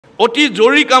অতি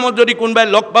জৰুৰী কামত যদি কোনোবাই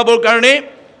লগ পাবৰ কাৰণে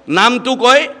নামটো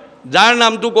কয় যাৰ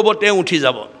নামটো ক'ব তেওঁ উঠি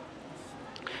যাব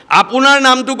আপোনাৰ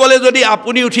নামটো ক'লে যদি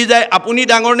আপুনি উঠি যায় আপুনি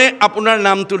ডাঙৰ নে আপোনাৰ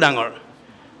নামটো ডাঙৰ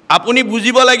আপুনি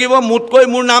বুজিব লাগিব মোতকৈ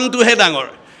মোৰ নামটোহে ডাঙৰ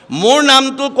মোৰ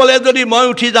নামটো ক'লে যদি মই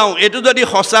উঠি যাওঁ এটো যদি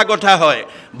সঁচা কথা হয়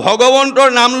ভগৱন্তৰ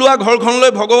নাম লোৱা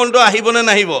ঘৰখনলৈ ভগৱন্ত আহিবনে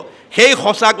নাহিব সেই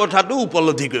সঁচা কথাটো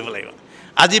উপলব্ধি কৰিব লাগিব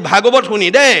আজি ভাগৱত শুনি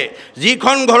দে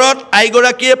যিখন ঘৰত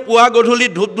আইগৰাকীয়ে পুৱা গধূলি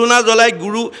ধূপ ধূনা জ্বলাই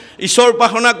গুৰু ঈশ্বৰ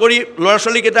উপাসনা কৰি ল'ৰা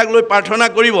ছোৱালীকেইটাক লৈ প্ৰাৰ্থনা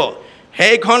কৰিব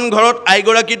সেইখন ঘৰত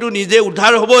আইগৰাকীটো নিজে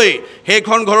উদ্ধাৰ হ'বই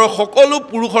সেইখন ঘৰৰ সকলো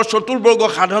পুৰুষৰ চতুৰ্বৰ্গ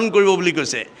সাধন কৰিব বুলি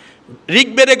কৈছে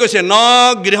ঋগ্বেদে কৈছে ন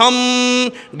গৃহম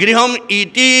গৃহম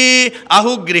ইতি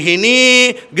আহু গৃহিণী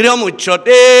গৃহম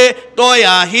উচ্যতে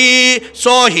তয়াহি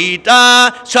সহিতা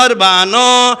সৰ্বান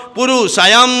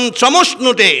পুৰুষায়াম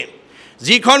সমষ্ণুতে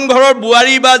যিখন ঘৰৰ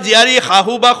বোৱাৰী বা জীয়াৰী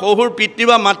শাহু বা শহুৰ পিতৃ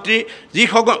বা মাতৃ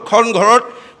যিখন ঘৰত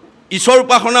ঈশ্বৰ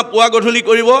উপাসনা পুৱা গধূলি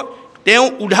কৰিব তেওঁ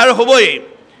উদ্ধাৰ হ'বই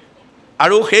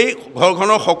আৰু সেই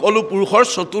ঘৰখনৰ সকলো পুৰুষৰ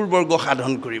চতুৰ্বৰ্গ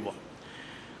সাধন কৰিব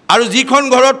আৰু যিখন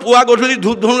ঘৰত পুৱা গধূলি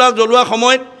ধূপ ধূনা জ্বলোৱা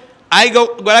সময়ত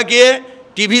আইগৰাকীয়ে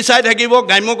টিভি চাই থাকিব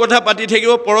গ্ৰাম্য কথা পাতি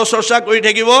থাকিব পৰচৰ্চা কৰি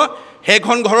থাকিব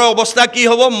সেইখন ঘৰৰ অৱস্থা কি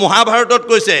হ'ব মহাভাৰতত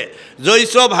কৈছে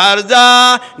জৈস ভাৰ্যা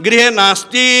গৃহে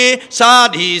নাস্তি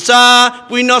সাধিসা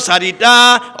পুণ্যচাৰিতা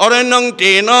অৰণ্যং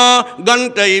তেন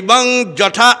গন্তব্যং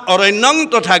যথা অৰণ্যং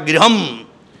তথা গৃহম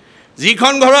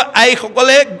যিখন ঘৰৰ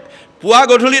আইসকলে পুৱা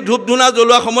গধূলি ধূপ ধূনা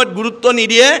জ্বলোৱা সময়ত গুৰুত্ব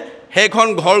নিদিয়ে সেইখন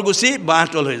ঘৰ গুচি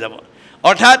বাঁহতল হৈ যাব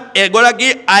অৰ্থাৎ এগৰাকী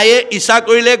আয়ে ইচ্ছা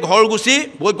কৰিলে ঘৰ গুচি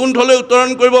বৈকুণ্ঠলৈ উত্তৰণ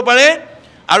কৰিব পাৰে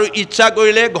আৰু ইচ্ছা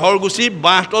কৰিলে ঘৰ গুচি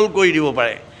বাঁহতল কৰি দিব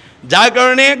পাৰে যাৰ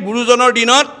কাৰণে গুৰুজনৰ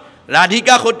দিনত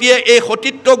ৰাধিকা সতীয়ে এই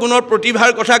সতীত্ব গুণৰ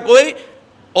প্ৰতিভাৰ কথা কৈ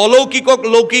অলৌকিকক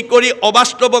লৌকিক কৰি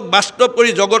অবাস্তৱক বাস্তৱ কৰি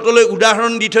জগতলৈ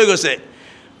উদাহৰণ দি থৈ গৈছে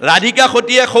ৰাধিকা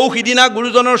সতীয়ে সৌ সিদিনা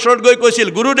গুৰুজনৰ ওচৰত গৈ কৈছিল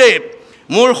গুৰুদেৱ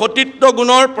মোৰ সতীত্ব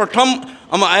গুণৰ প্ৰথম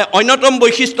অন্যতম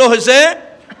বৈশিষ্ট্য হৈছে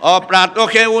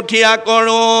অপ্ৰাতসে উঠিয়া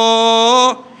কৰোঁ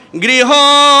গৃহ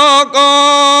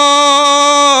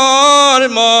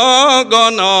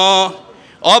কৰ্মগণ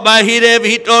অবাহিৰে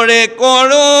ভিতৰে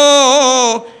কৰোঁ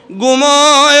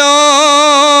গুময়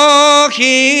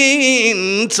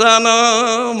সিঞ্চন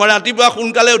মই ৰাতিপুৱা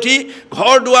সোনকালে উঠি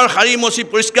ঘৰ দুৱাৰ সাৰি মচি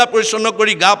পৰিষ্কাৰ পৰিচ্ছন্ন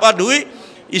কৰি গা পা ধুই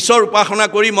ঈশ্বৰ উপাসনা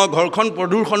কৰি মই ঘৰখন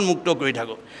প্ৰদূষণ মুক্ত কৰি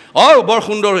থাকোঁ বৰ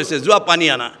সুন্দৰ হৈছে যোৱা পানী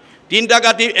আনা তিনিটা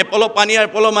কাটি এপল পানী আৰু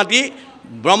এপল মাটি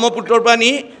ব্ৰহ্মপুত্ৰৰ পানী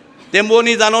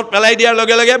টেম্বনি জানত পেলাই দিয়াৰ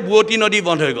লগে লগে বুৱতী নদী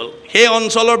বন্ধ হৈ গ'ল সেই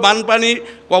অঞ্চলৰ বানপানীৰ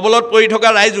কবলত পৰি থকা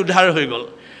ৰাইজ উদ্ধাৰ হৈ গ'ল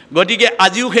গতিকে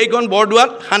আজিও সেইখন বৰদোৱাত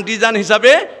শান্তিজান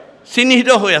হিচাপে চিহ্নিত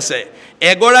হৈ আছে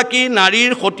এগৰাকী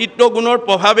নাৰীৰ সতীত্ব গুণৰ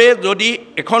প্ৰভাৱে যদি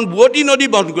এখন বুৱতী নদী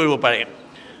বন্ধ কৰিব পাৰে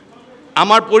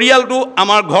আমাৰ পৰিয়ালটো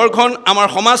আমাৰ ঘৰখন আমাৰ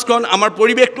সমাজখন আমাৰ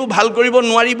পৰিৱেশটো ভাল কৰিব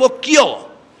নোৱাৰিব কিয়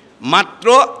মাত্ৰ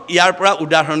ইয়াৰ পৰা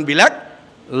উদাহৰণবিলাক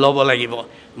ল'ব লাগিব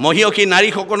মহিয়সী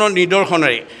নাৰীসকলৰ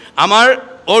নিদৰ্শনেৰে আমাৰ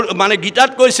মানে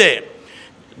গীতাত কৈছে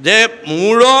যে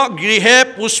মূৰ গৃহে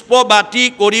পুষ্প বাতি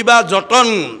কৰিবা যতন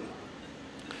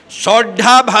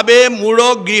শ্ৰদ্ধাভাৱে মূৰ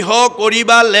গৃহ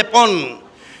কৰিবা লেপন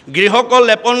গৃহক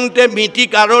লেপনতে মিতি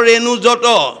কাৰো ৰেণু যত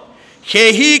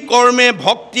সেহি কৰ্মে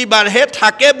ভক্তি বাঢ়ে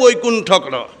থাকে বৈকুণ্ঠক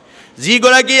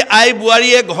যিগৰাকী আই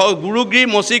বোৱাৰীয়ে গুৰুগৃহ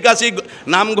মচি কাচি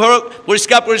নামঘৰ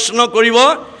পৰিষ্কাৰ পৰিচ্ছন্ন কৰিব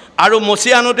আৰু মচি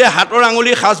আনোতে হাতৰ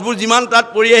আঙুলি সাজবোৰ যিমান তাত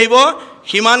পৰি আহিব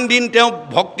সিমান দিন তেওঁ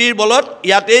ভক্তিৰ বলত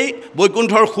ইয়াতেই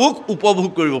বৈকুণ্ঠৰ সুখ উপভোগ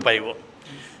কৰিব পাৰিব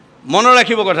মনত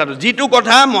ৰাখিব কথাটো যিটো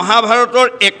কথা মহাভাৰতৰ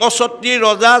 61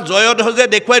 ৰজা জয়ধ্বজে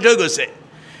দেখুৱাই থৈ গৈছে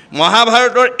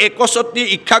মহাভাৰতৰ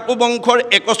 61 ইক্ষ্বাকু বংশৰ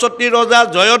 61 ৰজা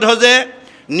জয়ধ্বজে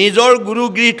নিজৰ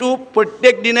গুৰুগৃহটো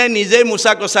প্ৰত্যেক দিনাই নিজেই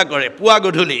মোচা কচা কৰে পুৱা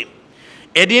গধূলি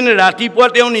এদিন ৰাতিপুৱা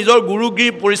তেওঁ নিজৰ গুৰুগৃহ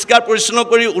পৰিষ্কাৰ পৰিচ্ছন্ন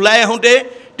কৰি ওলাই আহোঁতে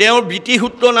তেওঁৰ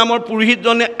বিতিসূত্ৰ নামৰ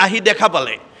পুৰোহিতজনে আহি দেখা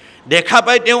পালে দেখা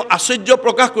পাই তেওঁ আশ্চৰ্য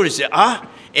প্ৰকাশ কৰিছে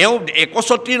এওঁ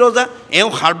 61 ৰজা এওঁ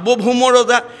সাৰ্বভৌম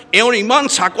ৰজা এওঁৰ ইমান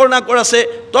চাকৰ নাকৰ আছে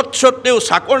তৎসত্ত্বেও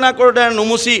চাকৰ নাকৰ দ্বাৰা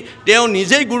নমুচি তেওঁ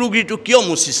নিজেই গুৰুগৃহটো কিয়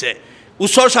মুচিছে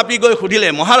ওচৰ চাপি গৈ সুধিলে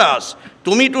মহাৰাজ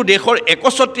তুমিতো দেশৰ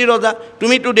 61 ৰজা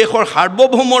তুমিতো দেশৰ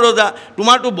সাৰ্বভৌম ৰজা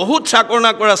তোমাৰতো বহুত চাকৰ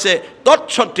নাকৰ আছে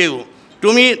তৎসত্ত্বেও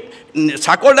তুমি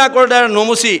চাকৰ নাকৰ দ্বাৰা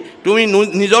নমুচি তুমি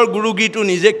নিজৰ গুৰুগৃহটো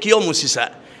নিজে কিয় মুচিছা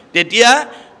তেতিয়া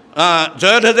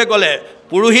জয়ধ্বজে ক'লে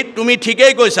পুৰোহিত তুমি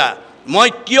ঠিকেই কৈছা মই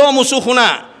কিয় মুচু শুনা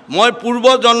মই পূৰ্ব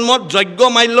জন্মত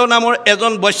যজ্ঞমাল্য নামৰ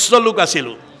এজন বৈশ্য লোক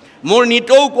আছিলোঁ মোৰ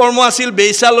নিতৌ কৰ্ম আছিল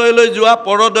বেইচালয়লৈ যোৱা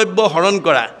পৰদ্ৰব্য হৰণ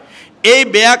কৰা এই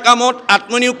বেয়া কামত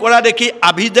আত্মনিয়োগ কৰা দেখি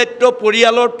আভিজাত্য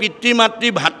পৰিয়ালৰ পিতৃ মাতৃ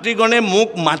ভাতৃগণে মোক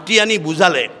মাতি আনি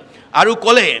বুজালে আৰু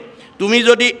ক'লে তুমি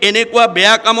যদি এনেকুৱা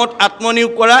বেয়া কামত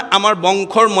আত্মনিয়োগ কৰা আমাৰ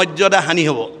বংশৰ মৰ্যাদা হানি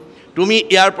হ'ব তুমি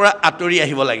ইয়াৰ পৰা আঁতৰি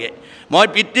আহিব লাগে মই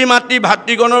পিতৃ মাতৃ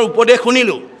ভাতৃগণৰ উপদেশ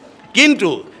শুনিলোঁ কিন্তু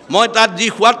মই তাত যি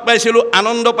সোৱাদ পাইছিলোঁ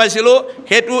আনন্দ পাইছিলোঁ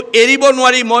সেইটো এৰিব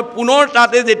নোৱাৰি মই পুনৰ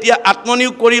তাতে যেতিয়া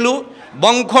আত্মনিয়োগ কৰিলোঁ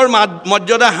বংশৰ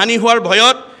মৰ্যাদা হানি হোৱাৰ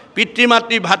ভয়ত পিতৃ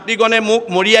মাতৃ ভাতৃগণে মোক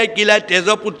মৰিয়াই কিলাই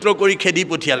তেজপুত্ৰ কৰি খেদি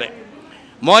পঠিয়ালে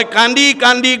মই কান্দি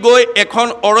কান্দি গৈ এখন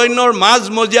অৰণ্যৰ মাজ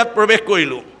মজিয়াত প্ৰৱেশ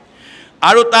কৰিলোঁ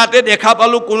আৰু তাতে দেখা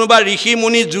পালোঁ কোনোবা ঋষি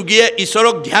মুনি যোগীয়ে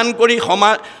ঈশ্বৰক ধ্যান কৰি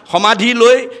সমাধি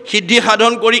লৈ সিদ্ধি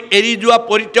সাধন কৰি এৰি যোৱা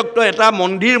পৰিত্যক্ত এটা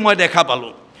মন্দিৰ মই দেখা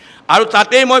পালোঁ আৰু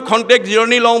তাতেই মই খন্তেক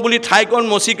জিৰণি লওঁ বুলি ঠাইখন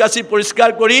মচি কাচি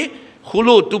পৰিষ্কাৰ কৰি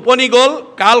শুলোঁ টোপনি গ'ল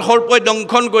কাল সৰ্পই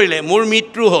দংশন কৰিলে মোৰ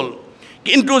মৃত্যু হ'ল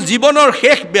কিন্তু জীৱনৰ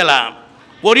শেষ বেলা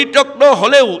পৰিত্যক্ত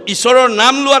হ'লেও ঈশ্বৰৰ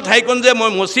নাম লোৱা ঠাইখন যে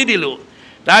মই মচি দিলোঁ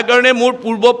তাৰ কাৰণে মোৰ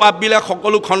পূৰ্ব পাপবিলাক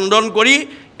সকলো খণ্ডন কৰি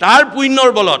তাৰ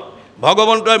পুণ্যৰ বলত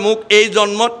ভগৱন্তই মোক এই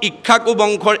জন্মত ইক্ষাকু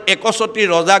বংশৰ 61টি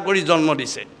ৰজা কৰি জন্ম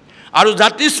দিছে আৰু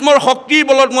জাতিস্মৰ শক্তিৰ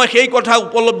বলত মই সেই কথা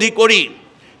উপলব্ধি কৰি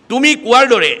তুমি কোৱাৰ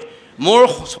দৰে মোৰ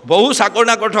বহু চাকৰ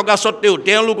নাকৰ থকা সত্ত্বেও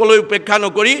তেওঁলোকলৈ উপেক্ষা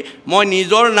নকৰি মই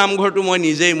নিজৰ নামঘৰটো মই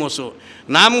নিজেই মচোঁ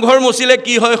নামঘৰ মচিলে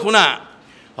কি হয় শুনা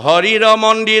হৰিৰ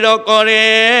মন্দিৰ কৰে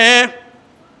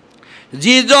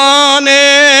যিজনে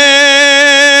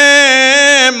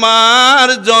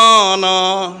মাৰ্জন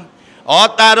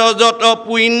অতাৰ যত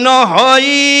পুণ্য হৈ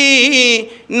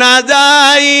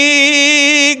নাযায়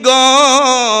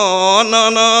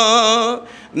গণন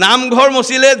নামঘৰ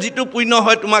মচিলে যিটো পুণ্য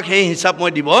হয় তোমাক সেই হিচাপ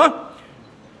মই দিব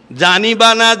জানিবা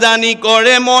নাজানি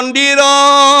কৰে মন্দিৰ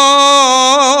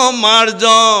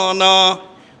মাৰ্জন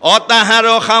অতাহাৰ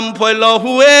সামফল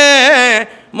হুৱে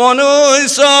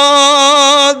মনুষ্য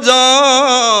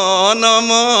জনম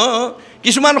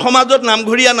কিছুমান সমাজত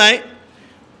নামঘৰীয়া নাই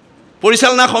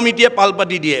পৰিচালনা সমিতিয়ে পাল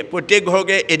পাতি দিয়ে প্ৰত্যেক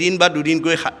ঘৰকে এদিন বা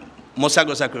দুদিনকৈ মচা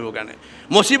গছা কৰিবৰ কাৰণে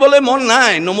মচিবলৈ মন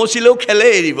নাই নমচিলেও খেলে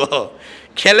এৰিব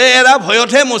খেলে এৰা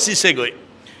ভয়তহে মচিছেগৈ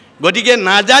গতিকে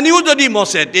নাজানিও যদি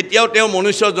মচে তেতিয়াও তেওঁ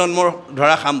মনুষ্য জন্মৰ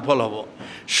ধৰা সামফল হ'ব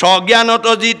স্বজ্ঞানত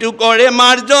যিটো কৰে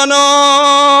মাৰ্জন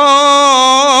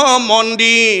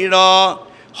মন্দিৰ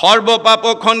সৰ্বপাপ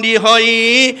খণ্ডি হৈ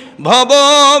ভৱ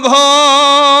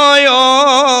ভয়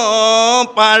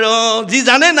পাৰ যি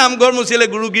জানে নামঘৰ মচিলে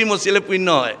গুৰুগিৰি মচিলে পুণ্য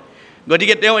হয়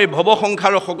গতিকে তেওঁ এই ভৱ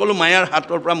সংসাৰৰ সকলো মায়াৰ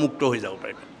হাতৰ পৰা মুক্ত হৈ যাব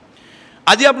পাৰিব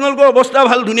আজি আপোনালোকৰ অৱস্থা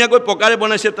ভাল ধুনীয়াকৈ পকাৰে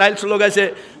বনাইছে টাইলছ লগাইছে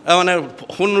মানে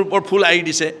সোণ ৰূপৰ ফুল আঁৰি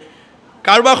দিছে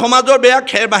কাৰোবাৰ সমাজৰ বেয়া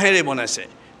খেৰ বাঁহেৰে বনাইছে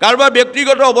কাৰোবাৰ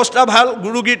ব্যক্তিগত অৱস্থা ভাল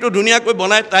গুৰুগিৰিটো ধুনীয়াকৈ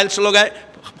বনাই টাইলছ লগাই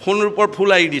সোণ ৰূপৰ ফুল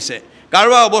আঁৰি দিছে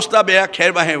কাৰোবাৰ অৱস্থা বেয়া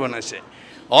খেৰ বাঁহেৰে বনাইছে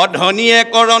অধনীয়ে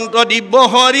কৰন্ত দিব্য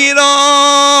হৰিৰ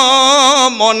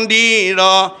মন্দিৰ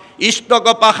ইষ্টক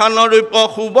পাষাণ ৰূপ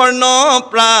সুবৰ্ণ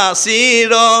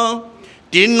প্ৰাচীৰ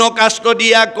তৃণ কাষ্ঠ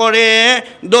দিয়া কৰে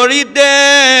দৰিদ্ৰে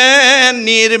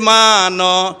নিৰ্মাণ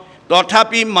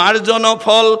তথাপি মাৰ্জন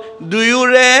ফল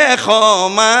দুয়োৰে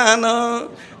সমান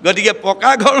গতিকে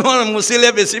পকা ঘৰ মুচিলে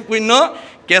বেছি পুণ্য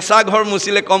কেঁচা ঘৰ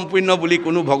মুচিলে কম পুণ্য বুলি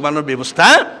কোনো ভগৱানৰ ব্যৱস্থা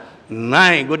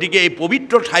নাই গতিকে এই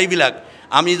পবিত্ৰ ঠাইবিলাক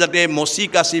আমি যাতে মচি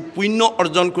কাচি পুণ্য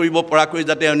অৰ্জন কৰিব পৰাকৈ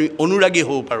যাতে আমি অনুৰাগী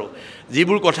হ'ব পাৰোঁ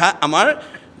যিবোৰ কথা আমাৰ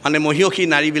মানে মহিয়সী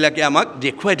নাৰীবিলাকে আমাক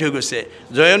দেখুৱাই থৈ গৈছে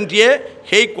জয়ন্তীয়ে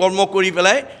সেই কৰ্ম কৰি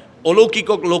পেলাই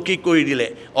অলৌকিকক লৌকিক কৰি দিলে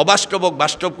অবাস্তৱক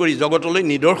বাস্তৱ কৰি জগতলৈ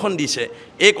নিদৰ্শন দিছে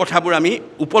এই কথাবোৰ আমি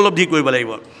উপলব্ধি কৰিব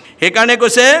লাগিব সেইকাৰণে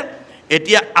কৈছে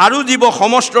এতিয়া আৰু জীৱ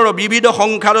সমস্তৰ বিবিধ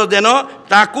সংসাৰ যেন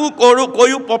তাকো কৰো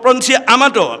কয়ো প্ৰপঞ্চী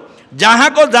আমাত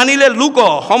যাহাক জানিলে লোক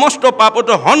সমস্ত পাপত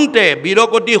হন্তে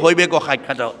বিৰকতি হৈবেক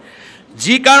সাক্ষাৎ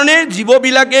যি কাৰণে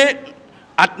জীৱবিলাকে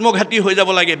আত্মঘাতী হৈ যাব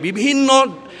লাগে বিভিন্ন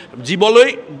জীৱলৈ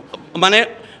মানে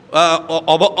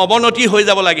অৱনতি হৈ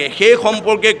যাব লাগে সেই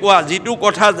সম্পৰ্কে কোৱা যিটো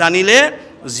কথা জানিলে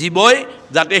জীৱই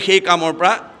যাতে সেই কামৰ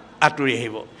পৰা আঁতৰি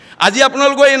আহিব আজি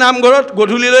আপোনালোকৰ এই নামঘৰত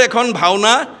গধূলিলৈ এখন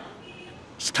ভাওনা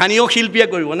স্থানীয় শিল্পীয়ে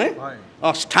কৰিবনে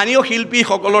স্থানীয়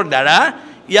শিল্পীসকলৰ দ্বাৰা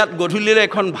ইয়াত গধূলিলৈ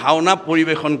এখন ভাওনা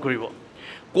পৰিৱেশন কৰিব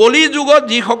কলি যুগত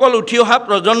যিসকল উঠি অহা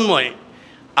প্ৰজন্মই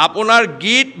আপোনাৰ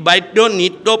গীত বাদ্য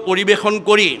নৃত্য পৰিৱেশন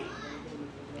কৰি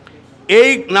এই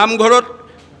নামঘৰত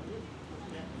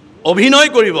অভিনয়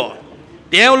কৰিব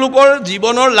তেওঁলোকৰ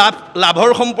জীৱনৰ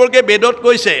লাভৰ সম্পৰ্কে বেদত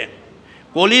কৈছে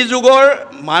কলি যুগৰ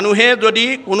মানুহে যদি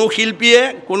কোনো শিল্পীয়ে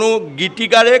কোনো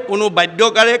গীতিকাৰে কোনো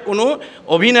বাদ্যকাৰে কোনো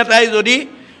অভিনেতাই যদি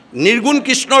নিৰ্গুণ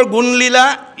কৃষ্ণৰ গুণলীলা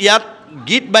ইয়াত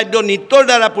গীত বাদ্য নৃত্যৰ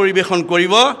দ্বাৰা পৰিৱেশন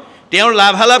কৰিব তেওঁৰ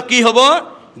লাভালাভ কি হ'ব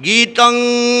গীতং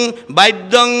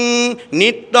বাদ্যং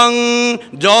নৃত্যং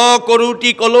য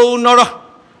কৰোতি কলৌ নৰ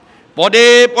পদে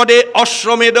পদে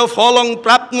অশ্বমেধ ফলং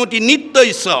প্ৰাপ্নুতি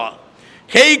নিত্যৈস্য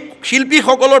সেই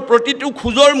শিল্পীসকলৰ প্ৰতিটো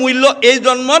খোজৰ মূল্য এই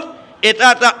জন্মত এটা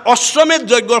এটা অশ্বমেধ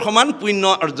যজ্ঞৰ সমান পুণ্য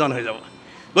অৰ্জন হৈ যাব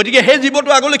গতিকে সেই জীৱটো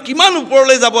আগলৈ কিমান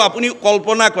ওপৰলৈ যাব আপুনি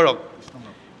কল্পনা কৰক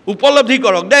উপলব্ধি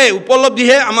কৰক দেই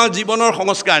উপলব্ধিহে আমাৰ জীৱনৰ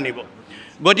সংস্কাৰ আনিব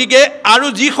গতিকে আৰু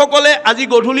যিসকলে আজি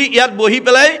গধূলি ইয়াত বহি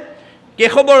পেলাই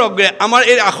কেশৱৰ অগ্ৰে আমাৰ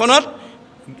এই আসনত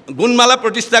গুণমালা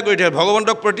প্ৰতিষ্ঠা কৰি থৈ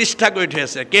ভগৱন্তক প্ৰতিষ্ঠা কৰি থৈ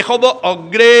আছে কেশৱ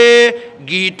অগ্ৰে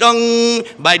গীতং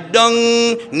বাদ্যং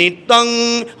নৃত্যং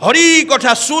হৰি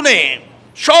কথা শুনে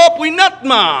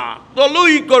স্বপুণ্যাত্মা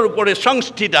তলৈকৰ ওপৰে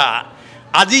সংস্থিতা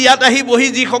আজি ইয়াত আহি বহি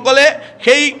যিসকলে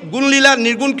সেই গুণলীলা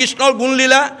নিৰ্গুণ কৃষ্ণৰ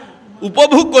গুণলীলা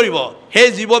উপভোগ কৰিব সেই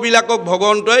জীৱবিলাকক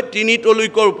ভগৱন্তই তিনি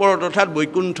তলৈকৰ ওপৰত অৰ্থাৎ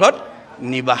বৈকুণ্ঠত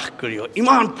নিবাস কৰিব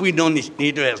ইমান পুণ্য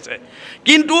নিহিত হৈ আছে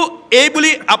কিন্তু এই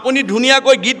বুলি আপুনি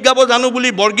ধুনীয়াকৈ গীত গাব জানো বুলি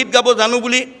বৰগীত গাব জানো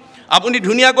বুলি আপুনি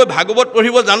ধুনীয়াকৈ ভাগৱত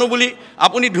পঢ়িব জানো বুলি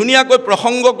আপুনি ধুনীয়াকৈ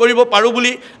প্ৰসংগ কৰিব পাৰোঁ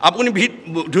বুলি আপুনি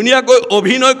ধুনীয়াকৈ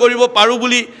অভিনয় কৰিব পাৰোঁ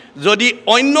বুলি যদি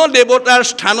অন্য দেৱতাৰ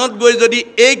স্থানত গৈ যদি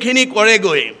এইখিনি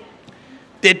কৰেগৈ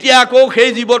তেতিয়া আকৌ সেই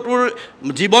জীৱটোৰ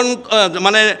জীৱন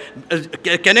মানে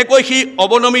কেনেকৈ সি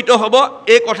অৱনমিত হ'ব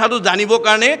এই কথাটো জানিবৰ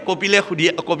কাৰণে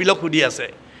কপিলক সুধি আছে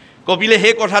কপিলে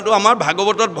সেই কথাটো আমাৰ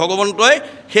ভাগৱতত ভগৱন্তই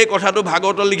সেই কথাটো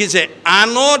ভাগৱতত লিখিছে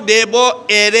আন দেৱ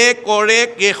এৰে কৰে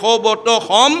কেশৱত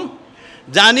সম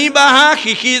জানিবাহা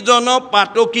শিশিজন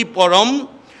পাতকী পৰম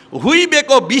হুইবেক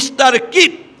বিস্তাৰ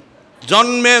কীট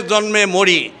জন্মে জন্মে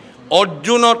মৰি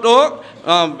অৰ্জুনত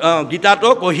গীতাতো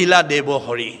কহিলা দেৱ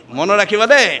হৰি মনত ৰাখিবা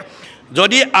দেই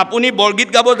যদি আপুনি বৰগীত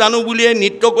গাব জানো বুলিয়ে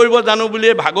নৃত্য কৰিব জানো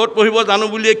বুলিয়ে ভাগৱত পঢ়িব জানো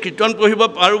বুলিয়ে কীৰ্তন পঢ়িব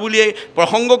পাৰোঁ বুলিয়ে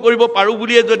প্ৰসংগ কৰিব পাৰোঁ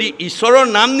বুলিয়ে যদি ঈশ্বৰৰ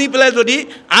নাম নি পেলাই যদি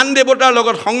আন দেৱতাৰ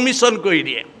লগত সংমিশ্ৰণ কৰি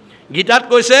দিয়ে গীতাত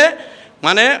কৈছে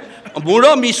মানে মূৰ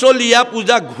মিছলীয়া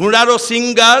পূজা ঘোঁৰাৰ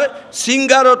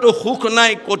শৃংগাৰতো সুখ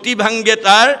নাই কটি ভাংগে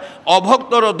তাৰ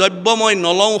অভক্তৰ দ্ৰব্যময়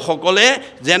নলওঁ সকলে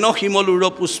যেন শিমলুৰ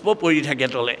পুষ্প পৰি থাকে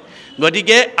তলে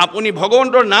গতিকে আপুনি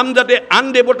ভগৱন্তৰ নাম যাতে আন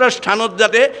দেৱতাৰ স্থানত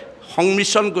যাতে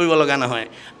সংমিশ্ৰণ কৰিব লগা নহয়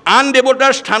আন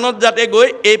দেৱতাৰ স্থানত যাতে গৈ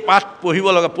এই পাঠ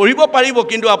পঢ়িব পাৰিব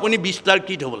কিন্তু আপুনি বিস্তাৰ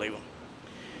কি হ'ব লাগিব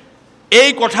এই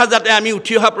কথা যাতে আমি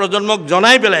উঠি অহা প্ৰজন্মক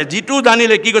জনাই পেলাই যিটো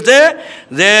জানিলে কি কৈছে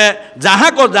যে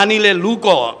যাহাক জানিলে লোক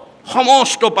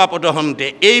সমস্ত পাপত হন্তে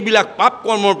এইবিলাক পাপ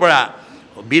কৰ্মৰ পৰা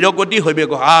বিৰগতি হৈবে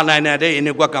নাই নাই দেই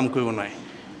এনেকুৱা কাম কৰিব নোৱাৰে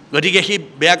গতিকে সি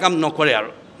বেয়া কাম নকৰে আৰু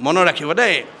মনত ৰাখিব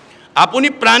দেই আপুনি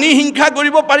প্ৰাণী হিংসা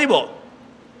কৰিব পাৰিব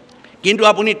কিন্তু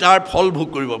আপুনি তাৰ ফল ভোগ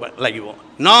কৰিব লাগিব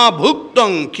না ভুক্তং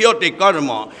ক্ষয়তে কৰ্ম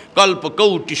কল্প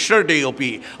কৌটি শ্ৰতে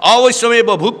অপি অৱশ্যমেব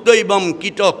ভুক্তৈবম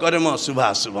কীট কৰ্ম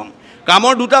শুভাশুভম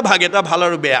কামৰ দুটা ভাগ এটা ভাল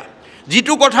আৰু বেয়া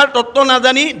যিটো কথাৰ তত্ত্ব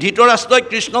নাজানি ধৃতৰাষ্ট্ৰই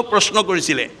কৃষ্ণক প্ৰশ্ন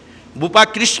কৰিছিলে বোপা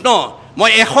কৃষ্ণ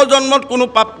মই 100 জন্মত কোনো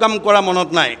পাপ কাম কৰা মনত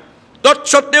নাই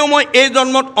তৎসত্ত্বেও মই এই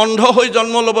জন্মত অন্ধ হৈ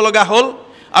জন্ম ল'ব লগা হ'ল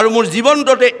আৰু মোৰ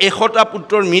জীৱনটোতে 100টা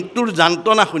পুত্ৰৰ মৃত্যুৰ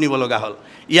যন্ত্ৰণা শুনিব লগা হ'ল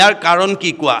ইয়াৰ কাৰণ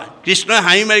কি কোৱা কৃষ্ণই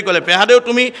হাঁহি মাৰি ক'লে পেহাদেউ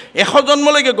তুমি 100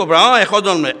 জন্মলৈকে ক'বা 100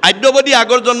 জন্ম আদ্যবদী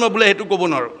আগৰ জন্ম বোলে সেইটো ক'ব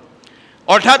নোৱাৰোঁ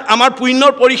অৰ্থাৎ আমাৰ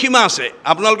পুণ্যৰ পৰিসীমা আছে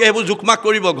আপোনালোকে সেইবোৰ জোখমাখ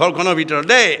কৰিব ঘৰখনৰ ভিতৰত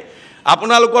দেই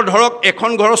আপোনালোকৰ ধৰক এখন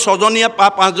ঘৰৰ 6জনীয়া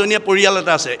 5জনীয়া পৰিয়াল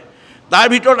এটা আছে তাৰ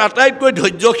ভিতৰত আটাইতকৈ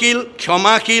ধৈৰ্যশীল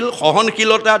ক্ষমাশীল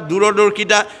সহনশীলতা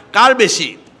দূৰদৰ্শিতা কাৰ বেছি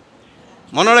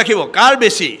মনত ৰাখিব কাৰ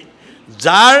বেছি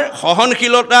যাৰ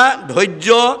সহনশীলতা ধৈৰ্য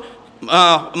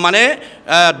মানে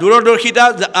দূৰদৰ্শিতা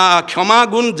ক্ষমা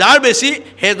গুণ যাৰ বেছি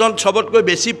সেইজন সবতকৈ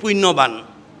বেছি পুণ্যৱান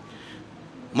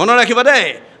মনত ৰাখিবা দেই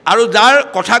আৰু যাৰ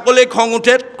কথা ক'লে খং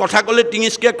উঠে কথা ক'লে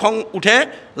টিঙিচকে খং উঠে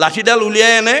লাঠিডাল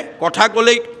উলিয়াই আনে কথা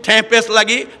ক'লে ঠেহ পেচ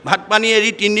লাগি ভাত পানী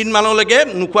এৰি 3 দিন মানলৈকে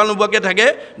নোখোৱা নোবোৱাকৈ থাকে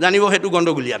জানিব সেইটো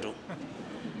গণ্ডগোলীয়া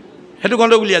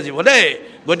জীৱ দেই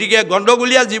গতিকে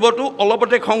গণ্ডগোলীয়া জীৱটো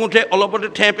অলপতে খং উঠে অলপতে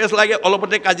ঠেহ পেচ লাগে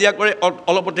অলপতে কাজিয়া কৰে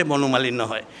অলপতে মনোমালিন্য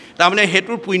হয় তাৰমানে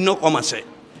সেইটোৰ পুণ্য কম আছে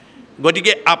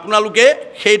গতিকে আপোনালোকে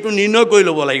সেইটো নিৰ্ণয় কৰি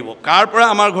ল'ব লাগিব কাৰ পৰা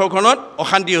আমাৰ ঘৰখনত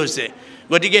অশান্তি হৈছে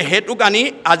গতিকে হেতুক আনি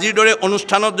আজিৰ দৰে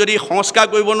অনুষ্ঠানত যদি সংস্কাৰ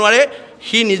কৰিব নোৱাৰে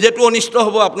সি নিজেতো অনিষ্ট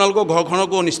হ'ব আপোনালোকৰ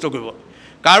ঘৰখনকো অনিষ্ট কৰিব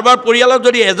কাৰোবাৰ পৰিয়ালত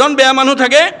যদি এজন বেয়া মানুহ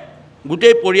থাকে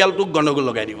গোটেই পৰিয়ালটোক গণ্ডগোল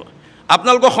লগাই দিব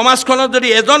আপোনালোকৰ সমাজখনত যদি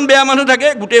এজন বেয়া মানুহ থাকে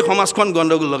গোটেই সমাজখন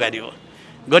গণ্ডগোল লগাই দিব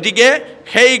গতিকে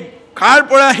সেই কাৰ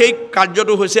পৰা সেই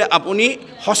কাৰ্যটো হৈছে আপুনি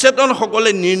সচেতন সকলে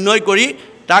নিৰ্ণয় কৰি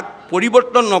তাক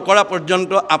পৰিৱৰ্তন নকৰা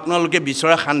পৰ্যন্ত আপোনালোকে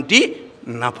বিচৰা শান্তি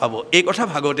নাপাব এই কথা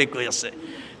ভাগৱতে কৈ আছে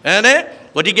এনে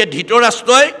গতিকে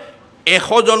ধৃতৰাষ্ট্ৰই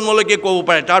 100 জন্মলৈকে ক'ব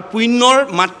পাৰে তাৰ পুণ্যৰ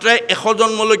মাত্ৰাই 100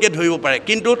 জন্মলৈকে ধৰিব পাৰে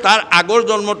কিন্তু তাৰ আগৰ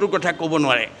জন্মটোৰ কথা ক'ব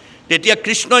নোৱাৰে তেতিয়া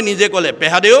কৃষ্ণই নিজে ক'লে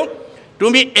পেহাদেউ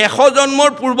তুমি 100 জন্মৰ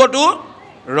পূৰ্বটো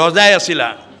ৰজাই আছিলা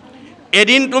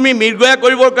এদিন তুমি মৃগয়া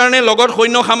কৰিবৰ কাৰণে লগত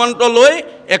সৈন্য সামন্ত লৈ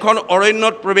এখন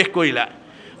অৰণ্যত প্ৰৱেশ কৰিলা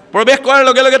প্ৰৱেশ কৰাৰ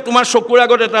লগে লগে তোমাৰ চকুৰ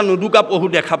আগত এটা নুদুকা পহু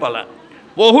দেখা পালা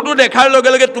পহুটো দেখাৰ লগে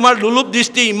লগে তোমাৰ লুলুপ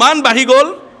দৃষ্টি ইমান বাঢ়ি গ'ল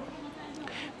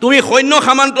তুমি সৈন্য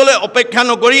সামন্তলৈ অপেক্ষা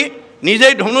নকৰি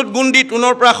নিজেই ধনুত গুণ দি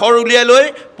তোনৰ পৰা খৰ উলিয়াই লৈ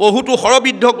পহুটো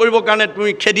সৰবিদ্ধ কৰিবৰ কাৰণে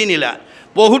তুমি খেদি নিলা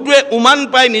পহুটোৱে উমান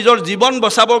পাই নিজৰ জীৱন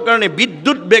বচাবৰ কাৰণে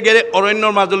বিদ্যুৎ বেগেৰে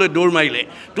অৰণ্যৰ মাজলৈ দৌৰ মাৰিলে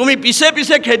তুমি পিছে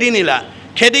পিছে খেদি নিলা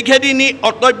খেদি নি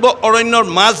অতব্য অৰণ্যৰ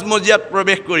মাজমজিয়াত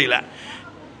প্ৰৱেশ কৰিলা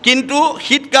কিন্তু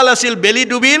শীতকাল আছিল বেলি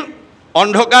ডুবিল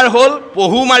অন্ধকাৰ হ'ল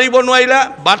পহু মাৰিব নোৱাৰিলা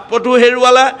বাটপথু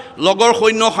হেৰুৱালা লগৰ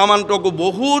সৈন্য সামন্তকো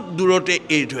বহুত দূৰতে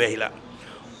এৰি থৈ আহিলা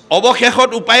অৱশেষত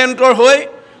উপায়ন্তৰ হৈ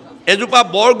এজোপা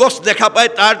বৰগছ দেখা পাই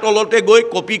তাৰ তলতে গৈ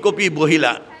কপি কপি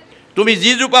বহিলা তুমি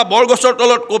যিজোপা বৰগছৰ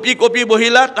তলত কপি কপি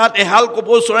বহিলা তাত এহাল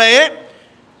কপৌ চৰায়ে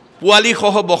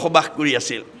পোৱালিসহ বসবাস কৰি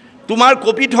আছিল তোমাৰ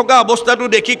কপি থকা অৱস্থাটো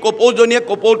দেখি কপৌজনীয়ে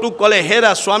কপৌটোক ক'লে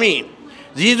হেৰা স্বামী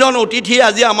যিজন অতিথি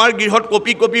আজি আমাৰ গৃহত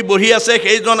কপি কপি বহি আছে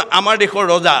সেইজন আমাৰ দেশৰ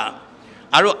ৰজা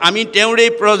আৰু আমি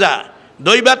তেওঁৰেই প্ৰজা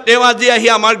দৈবাত তেওঁ আজি আহি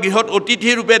আমাৰ গৃহত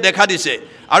অতিথি ৰূপে দেখা দিছে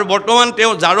আৰু বৰ্তমান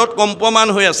তেওঁ জাৰত কম্পমান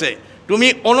হৈ আছে তুমি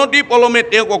অনতি পলমে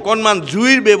তেওঁক অকণমান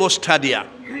জুইৰ ব্যৱস্থা দিয়া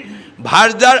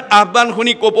ভাৰজাৰ আহ্বান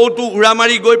শুনি কপৌটো উৰা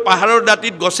মাৰি গৈ পাহাৰৰ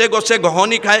দাঁতিত গছে গছে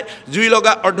ঘহনি খাই জুই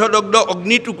লগা অৰ্ধদগ্ধ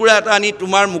অগ্নি টুকুৰা এটা আনি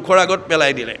তোমাৰ মুখৰ আগত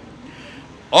পেলাই দিলে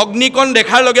অগ্নিকণ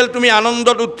দেখাৰ লগে তুমি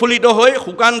আনন্দত উৎফুল্লিত হৈ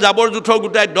শুকান জাবৰ জোঁথৰ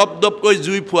গোটাই দপ দপকৈ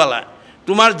জুই ফুৱালা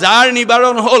তোমাৰ জাৰ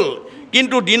নিবাৰণ হ'ল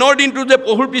কিন্তু দিনৰ দিনটো যে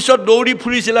পহুৰ পিছত দৌৰি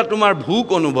ফুৰিছিলা তোমাৰ ভোক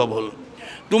অনুভৱ হ'ল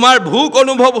তোমাৰ ভোক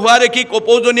অনুভৱ হোৱা দেখি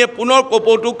কপৌজনীয়ে পুনৰ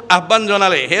কপৌটোক আহ্বান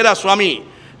জনালে হেৰা স্বামী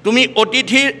তুমি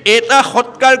অতিথিৰ এটা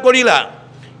সৎকাৰ কৰিলা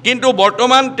কিন্তু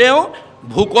বৰ্তমান তেওঁ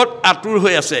ভোকত আতুৰ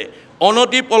হৈ আছে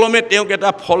অনতি পলমে তেওঁক এটা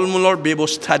ফল মূলৰ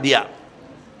ব্যৱস্থা দিয়া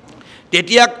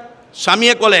তেতিয়া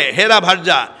স্বামীয়ে ক'লে হেৰা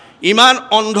ভাৰ্যা ইমান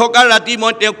অন্ধকাৰ ৰাতি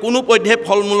মই তেওঁ কোনো পধ্যে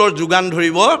ফল মূলৰ যোগান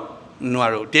ধৰিব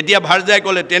নোৱাৰোঁ তেতিয়া ভাৰ্যাই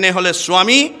ক'লে তেনেহ'লে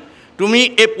স্বামী তুমি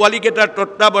এই পোৱালিকেইটাৰ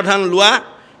তত্ত্বাৱধান লোৱা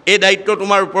এই দায়িত্ব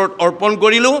তোমাৰ ওপৰত অৰ্পণ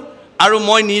কৰিলোঁ আৰু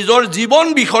মই নিজৰ জীৱন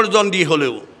বিসৰ্জন দি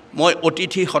হ'লেও মই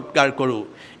অতিথি সৎকাৰ কৰোঁ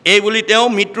এই বুলি তেওঁ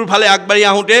মৃত্যুৰ ফালে আগবাঢ়ি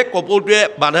আহোঁতে কপৌটোৱে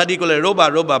বাধা দি ক'লে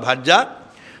ৰ'বা ভাৰ্যা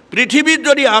পৃথিৱীত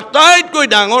যদি আটাইতকৈ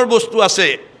ডাঙৰ বস্তু আছে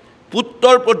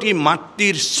পুত্ৰৰ প্ৰতি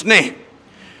মাতৃৰ স্নেহ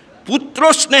পুত্ৰ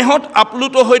স্নেহত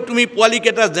আপ্লুত হৈ তুমি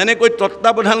পোৱালিকেইটা যেনেকৈ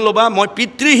তত্ত্বাৱধান ল'বা মই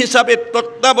পিতৃ হিচাপে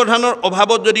তত্ত্বাৱধানৰ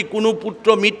অভাৱত যদি কোনো পুত্ৰ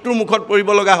মৃত্যুৰ মুখত পৰিব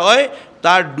লগা হয়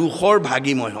তাৰ দুখৰ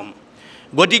ভাগী মই হ'ম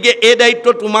গতিকে এই দায়িত্ব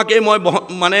তোমাকে মই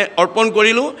অৰ্পণ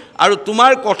কৰিলোঁ আৰু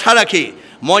তোমাৰ কথা ৰাখি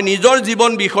মই নিজৰ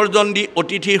জীৱন বিসৰ্জন দি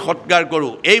অতিথিৰ সৎকাৰ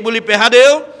কৰোঁ এই বুলি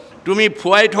পেহাদেও তুমি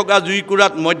ফুৱাই থকা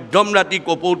জুইকুৰাত মধ্যম ৰাতি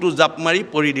কপৌটো জাপ মাৰি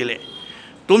পৰি দিলে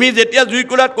তুমি যেতিয়া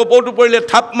জুইকুৰাত কপৌটো পৰিলে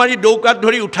থাপ মাৰি দৌকাত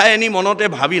ধৰি উঠাই আনি মনতে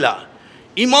ভাবিলা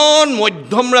ইমান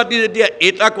মধ্যম ৰাতি যেতিয়া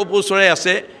এটা কপৌ চৰাই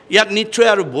আছে ইয়াত নিশ্চয়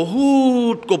আৰু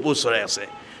বহুত কপৌ চৰাই আছে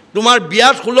তোমাৰ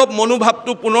বিয়াত সুলভ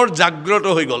মনোভাৱটো পুনৰ জাগ্ৰত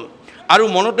হৈ গ'ল আৰু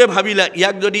মনতে ভাবিলা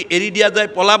ইয়াক যদি এৰি দিয়া যায়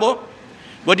পলাব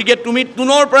গতিকে তুমি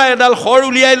তুনৰ পৰা এডাল শৰ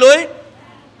উলিয়াই লৈ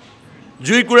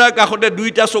জুইকুৰাৰ কাষতে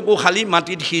দুইটা চকু খালি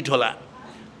মাটিত শীত হ'লা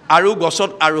আৰু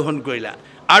গছত আৰোহণ কৰিলা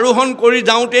আৰোহণ কৰি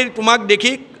যাওঁতেই তোমাক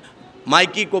দেখি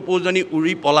মাইকী কপৌজনী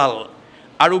উৰি পলাল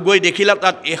আৰু গৈ দেখিলা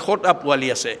তাত 100টা পোৱালি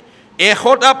আছে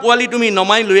 100টা পোৱালি তুমি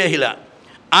নমাই লৈ আহিলা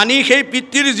আনি সেই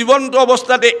পিতৃৰ জীৱন্ত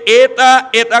অৱস্থাতে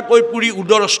এটাকৈ পুৰি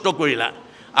উদৰষ্ট কৰিলা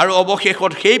আৰু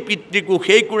অৱশেষত সেই পিতৃকো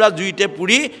সেই কুৰা জুইতে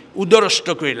পুৰি উদৰষ্ট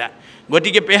কৰিলা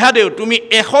গতিকে পেহাদেউ তুমি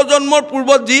 100 জন্মৰ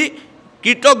পূৰ্বত যি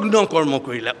কৃতজ্ঞ কৰ্ম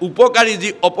কৰিলা উপকাৰী যি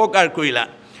অপকাৰ কৰিলা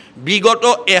বিগত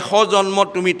 100 জন্মত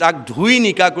তুমি তাক ধুই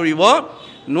নিকা কৰিব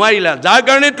নোৱাৰিলা যাৰ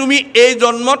কাৰণে তুমি এই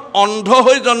জন্মত অন্ধ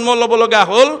হৈ জন্ম ল'ব লগা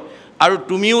হ'ল আৰু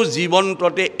তুমিও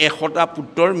জীৱন্ততে 100টা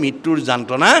পুত্ৰৰ মৃত্যুৰ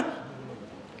যন্ত্ৰণা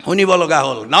শুনিব লগা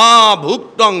হ'ল না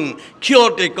ভুক্তং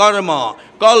ক্ষয়তে কৰ্ম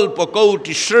কল্প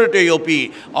কৌটি শ্ৰুতেয়পি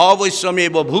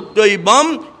অৱশ্যমেব ভুক্তৈবম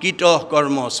কৃতঃ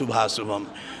কৰ্ম শুভাশুভম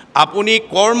আপুনি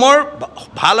কৰ্মৰ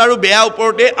ভাল আৰু বেয়া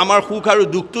ওপৰতে আমাৰ সুখ আৰু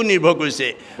দুখটো নিৰ্ভৰ কৰিছে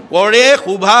কৰে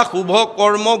শুভ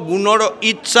কৰ্ম গুণৰ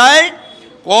ইচ্ছাই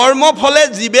কৰ্ম ফলে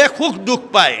জীৱে সুখ দুখ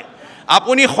পায়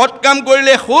আপুনি সৎ কাম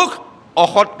কৰিলে সুখ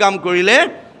অসৎ কাম কৰিলে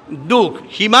দুখ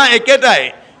সীমা একেটাই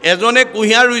এজনে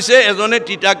কুঁহিয়াৰ ৰুইছে এজনে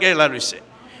তিতা কেৰেলা ৰুইছে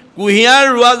কুঁহিয়াৰ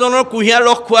ৰোৱাজনৰ কুঁহিয়াৰ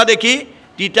ৰস খোৱা দেখি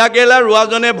তিতা কেৰেলা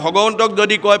ৰোৱাজনে ভগৱন্তক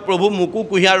যদি কয় প্ৰভু মোকো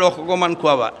কুঁহিয়াৰ ৰস অকণমান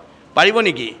খুৱাবা পাৰিব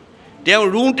নেকি তেওঁ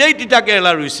ৰুওঁতেই তিতা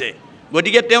কেৰেলা ৰুইছে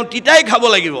গতিকে তেওঁ তিতাই খাব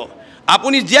লাগিব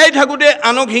আপুনি জীয়াই থাকোঁতে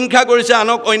আনক হিংসা কৰিছে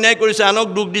আনক অন্যায় কৰিছে আনক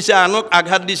দুখ দিছে আনক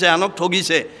আঘাত দিছে আনক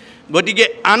ঠগিছে গতিকে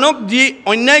আনক যি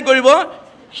অন্যায় কৰিব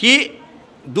সি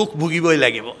দুখ ভুগিবই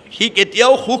লাগিব সি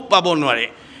কেতিয়াও সুখ পাব নোৱাৰে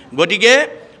গতিকে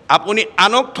আপুনি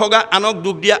আনক ঠগা আনক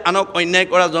দুখ দিয়া আনক অন্যায়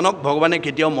কৰা জনক ভগৱানে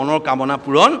কেতিয়াও মনৰ কামনা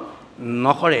পূৰণ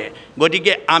নকৰে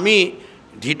গতিকে আমি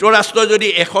ধৃতৰাষ্ট্ৰ যদি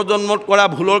 100 জন্মত কৰা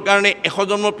ভুলৰ কাৰণে 100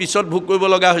 জন্মৰ পিছত ভোগ কৰিব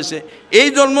লগা হৈছে এই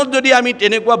জন্মত যদি আমি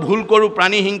তেনেকুৱা ভুল কৰোঁ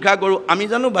প্ৰাণী হিংসা কৰোঁ আমি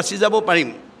জানো বাচি যাব পাৰিম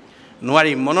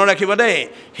নোৱাৰিম মনত ৰাখিবা দেই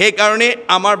সেইকাৰণে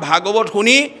আমাৰ ভাগৱত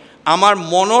শুনি আমাৰ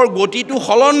মনৰ গতিটো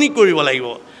সলনি কৰিব লাগিব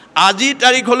আজি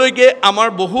তাৰিখলৈকে আমাৰ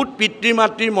বহুত পিতৃ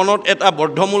মাতৃৰ মনত এটা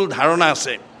বদ্ধমূল ধাৰণা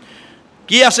আছে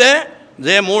কি আছে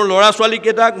যে মোৰ ল'ৰা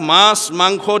ছোৱালীকেইটাক মাছ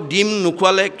মাংস ডিম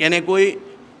নোখোৱালে কেনেকৈ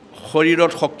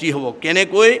শৰীৰত শক্তি হ'ব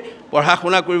কেনেকৈ পঢ়া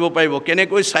শুনা কৰিব পাৰিব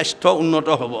কেনেকৈ স্বাস্থ্য উন্নত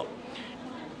হ'ব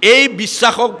এই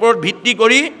বিশ্বাসৰ ওপৰত ভিত্তি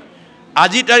কৰি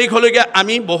আজি তাৰিখলৈকে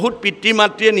আমি বহুত পিতৃ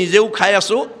মাতৃয়ে নিজেও খাই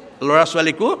আছো ল'ৰা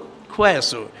ছোৱালীকো খুৱাই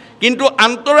আছো কিন্তু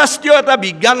আন্তঃৰাষ্ট্ৰীয় এটা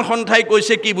বিজ্ঞান সন্থাই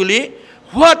কৈছে কি বুলি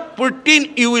what protein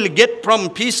you will get from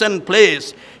fish and flesh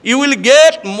you will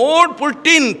get more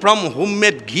protein from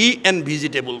homemade ghee and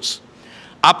vegetables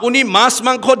আপুনি মাছ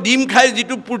মাংস ডিম খাই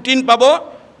যেটো প্ৰটিন পাব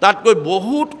তাতকৈ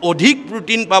বহুত অধিক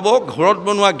প্ৰটিন পাব ঘৰত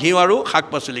বনোৱা ঘি আৰু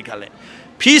শাকপাচলি খালে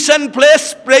fish and flesh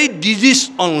spread disease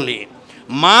only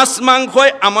মাছ মাংসই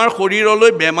আমাৰ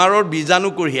শৰীৰলৈ বেমাৰৰ বীজাণু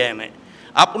কঢ়িয়াই আনে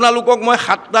আপোনালোকক মই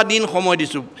 7টা দিন সময়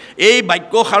দিছো এই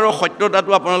বাক্যসাৰৰ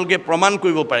সত্যতাটো আপোনালোকে প্ৰমাণ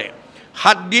কৰিব পাৰে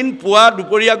 7 দিন পুৱা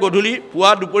দুপৰীয়া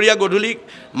গধূলি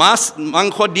মাছ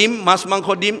মাংস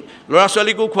ডিম ল'ৰা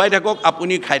ছোৱালীকো খুৱাই থাকক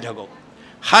আপুনি খাই থাকক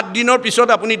 7 দিনৰ পিছত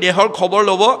আপুনি দেহৰ খবৰ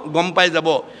ল'ব গম পাই যাব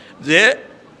যে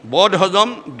বদ হজম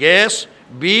গেছ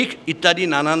বিষ ইত্যাদি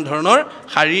নানান ধৰণৰ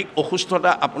শাৰীৰিক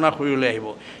অসুস্থতা আপোনাৰ শৰীৰলৈ আহিব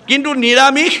কিন্তু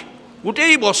নিৰামিষ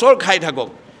গোটেই বছৰ খাই থাকক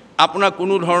আপোনাৰ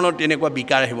কোনো ধৰণৰ তেনেকুৱা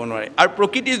বিকাৰ আহিব নোৱাৰে আৰু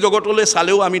প্ৰকৃতি জগতলৈ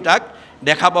চালেও আমি তাক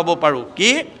দেখা পাব পাৰো কি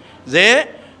যে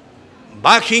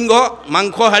বাঘ সিংহ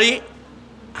মাংসহাৰী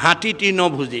হাতী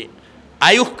তৃণভোজী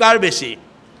আয়ুষ কাৰ বেছি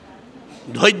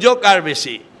ধৈৰ্য কাৰ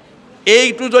বেছি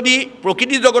এইটো যদি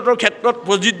প্ৰকৃতি জগতৰ ক্ষেত্ৰত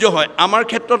প্ৰযোজ্য হয় আমাৰ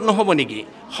ক্ষেত্ৰত নহব নেকি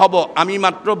হ'ব আমি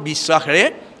মাত্ৰ বিশ্বাসৰে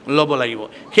ল'ব লাগিব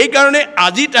সেই কাৰণে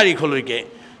আজি তাৰিখলৈকে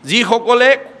যি সকলে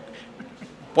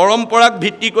পৰম্পৰাক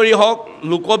ভিত্তি কৰি হওক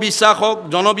লোকবিশ্বাস হওক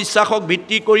জনবিশ্বাসক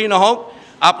ভিত্তি কৰি নহওক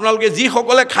আপোনালোকে যি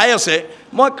সকলে খাই আছে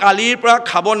মই কালিৰ পৰা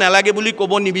খাব নালাগে বুলি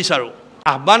ক'ব নিবিচাৰো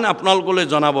আহ্বান আপোনালোকলৈ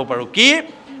জনাব পাৰো কি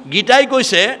গীতাই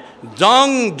কৈছে জং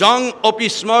জং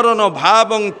অপিস্মৰণ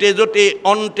ভাবং তেজতে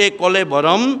অন্তে কলে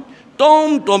বৰম তম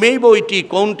তমেইব ইতি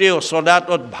কৌন্তেয়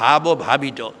সদাতত ভাব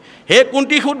ভাবিত হে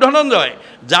কুন্তি শুদ্ধনঞ্জয়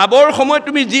যাবৰ সময়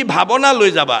তুমি যি ভাৱনা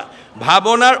লৈ যাবা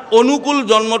ভাৱনাৰ অনুকূল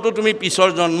জন্মটো তুমি পিছৰ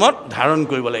জন্মত ধাৰণ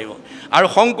কৰিব লাগিব আৰু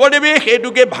শংকৰদেৱে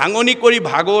হেতুকে ভাঙনি কৰি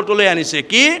ভাগৱতলৈ আনিছে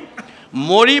কি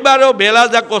মৰিবাৰ বেলা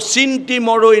যাক চিন্তি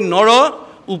মৰৈ নৰ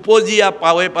উপজিয়া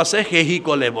পাৱে পাছে হেহি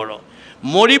কলে বৰ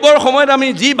মৰিবৰ সময়ত আমি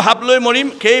যি ভাৱ লৈ মৰিম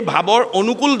সেই ভাৱৰ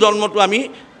অনুকূল জন্মটো আমি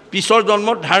পিছৰ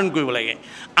জন্মত ধাৰণ কৰিব লাগে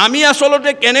আমি আসলতে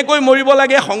কেনেকৈ মৰিব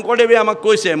লাগে শংকৰদেৱে আমাক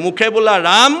কৈছে মুখে বোলা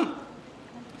ৰাম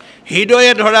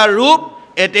হৃদয়ে ধৰা ৰূপ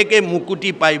এতেকে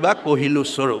মুকুতি পাইবা কহিলু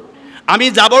স্বৰূপ আমি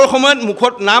যাবৰ সময়ত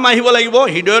মুখত নাম আহিব লাগিব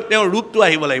হৃদয়ত তেওঁৰ ৰূপটো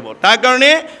আহিব লাগিব তাৰ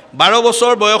কাৰণে 12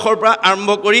 বছৰ বয়সৰ পৰা আৰম্ভ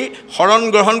কৰি শৰণ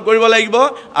গ্ৰহণ কৰিব লাগিব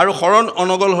আৰু শৰণ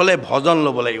অনগল হলে ভজন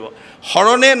ল'ব লাগিব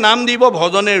শৰণে নাম দিব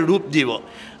ভজনে ৰূপ দিব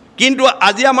কিন্তু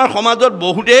আজি আমাৰ সমাজত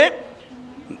বহুতে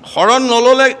শৰণ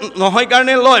নললে নহয়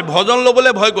কাৰণে লয় ভজন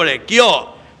ল'বলৈ ভয় কৰে কিয়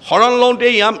শৰণ লওঁতে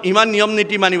ইমান নিয়ম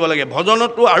নীতি মানিব লাগে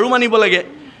ভজনতো আৰু মানিব লাগে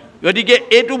গতিকে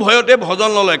এইটো ভয়তে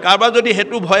ভজন নলয় কাৰবাৰ যদি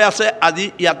হেতু ভয় আছে আজি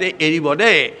ইয়াতে এৰিব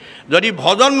দে যদি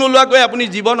ভজন নোলোৱাকৈ আপুনি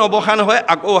জীৱন অৱসান হয়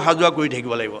আকৌ হাজোৱা কৰি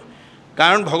থাকিব লাগিব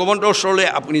কাৰণ ভগৱন্তৰ ওচৰলৈ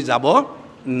আপুনি যাব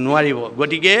নোৱাৰিব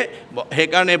গতিকে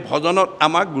সেইকাৰণে ভজনত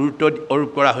আমাক গুৰুত্ব আৰোপ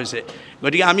কৰা হৈছে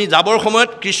গতিকে আমি যাবৰ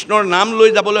সময়ত কৃষ্ণৰ নাম লৈ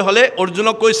যাবলৈ হলে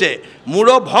অৰ্জুনক কৈছে মোৰ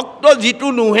ভক্ত যিটো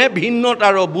নুহে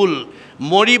ভিন্নতাৰ বুল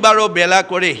মৰিবাৰ বেলা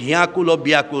কৰে হিয়াকুল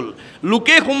ব্যাকুল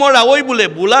লোকে সুমৰ আৱৈ বোলে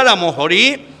বোলা ৰাম হৰি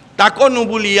তাক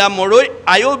নুবুলিয়া মৰৈ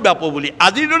আয়ো ব্যাপ বুলি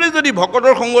আজিৰ দৰে যদি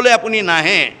ভকতৰ সংগলৈ আপুনি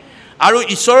নাহে আৰু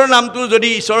ঈশ্বৰৰ নামটো যদি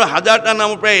ঈশ্বৰৰ হাজাৰটা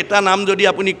নামৰ পৰা এটা নাম যদি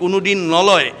আপুনি কোনোদিন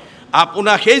নলয়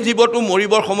আপোনাৰ সেই জীৱটো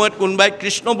মৰিবৰ সময়ত কোনবাই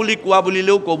কৃষ্ণ বুলি কোৱা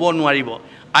বুলিলেও ক'ব নোৱাৰিব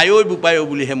আয়ো বুপায়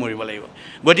বুলিহে মৰিব লাগিব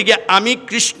গতিকে আমি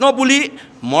কৃষ্ণ বুলি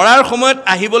মৰাৰ সময়ত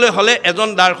আহিবলৈ হলে এজন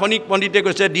দাৰ্শনিক পণ্ডিতে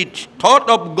কৈছে দি thought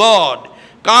of god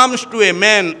comes two A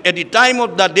man at the time of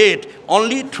the death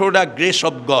only through the grace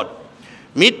of god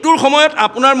মৃত্যুৰ সময়ত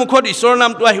আপোনাৰ মুখত ঈশ্বৰৰ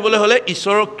নামটো আহিবলৈ হলে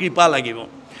ঈশ্বৰৰ কৃপা লাগিব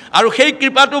আৰু সেই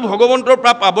কৃপাটো ভগৱন্তৰ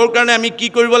পৰা পাবৰ কাৰণে আমি কি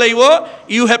কৰিব লাগিব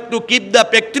U have to keep the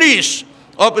practice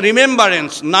of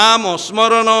remembrance নাম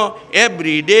স্মৰণ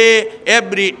every day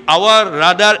every hour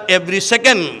rather every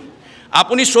second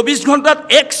আপুনি 24 ঘণ্টাত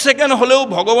 1 সেকেন্ড হলেও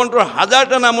ভগৱন্তৰ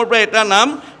হাজাৰটা নামৰ পৰা এটা নাম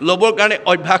লবৰ কাৰণে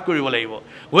অভ্যাস কৰিব লাগিব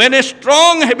when a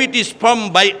strong habit is formed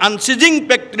by unceasing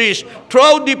practice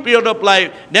throughout the period of life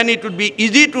then it would be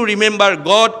easy to remember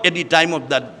God at the time of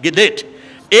that death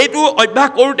এইটো অভ্যাস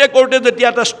কৰোতে কৰোতে যেতিয়া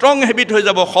এটা ষ্ট্ৰং হেবিট হৈ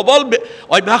যাব সবল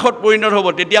অভ্যাসত পৰিণত হ'ব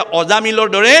তেতিয়া অজামিলৰ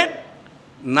দৰে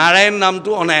নাৰায়ণ নামটো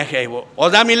অনায়াসে আহিব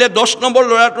অজামিলে 10 নম্বৰ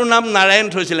ল'ৰাটোৰ নাম নাৰায়ণ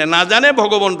থৈছিলে নাজানে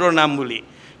ভগৱন্তৰ নাম বুলি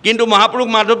কিন্তু মহাপুৰুষ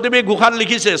মাধৱদেৱে ঘোষাত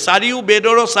লিখিছে চাৰিও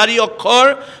বেদৰ চাৰি অক্ষৰ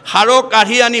হাৰ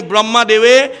কাঢ়ি আনি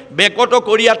ব্ৰহ্মাদেৱে বেকত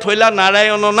কৰিয়া থৈলা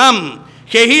নাৰায়ণ নাম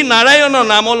সেহি নাৰায়ণ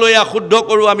নাম লয়া শুদ্ধ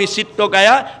কৰোঁ আমি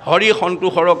চিত্তকায়া হৰি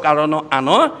সন্তোষৰ কাৰণ আন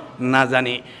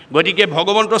নাজানি গতিকে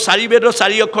ভগৱন্ত চাৰি বেদৰ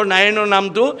চাৰি অক্ষৰ নাৰায়ণৰ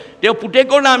নামটো তেওঁ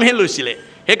পুতেকৰ নামহে লৈছিলে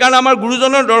সেইকাৰণে আমাৰ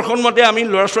গুৰুজনৰ দৰ্শন মতে আমি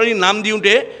ল'ৰা ছোৱালীৰ নাম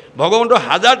দিওঁতে ভগৱন্ত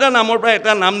হাজাৰটা নামৰ পৰা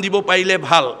এটা নাম দিব পাৰিলে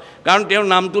ভাল কাৰণ তেওঁৰ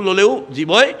নামটো ল'লেও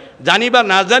জীৱই জানি বা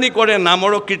নাজানি কৰে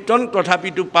নামৰ কীৰ্তন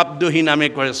তথাপিতো পাপদোহী নামে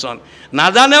কৰে চন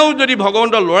নাজানেও যদি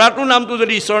ভগৱন্ত ল'ৰাটোৰ নামটো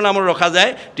যদি ঈশ্বৰৰ নামত ৰখা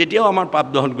যায় তেতিয়াও আমাৰ পাপ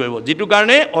দহন কৰিব যিটো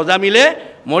কাৰণে অজামিলে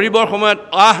মৰিবৰ সময়ত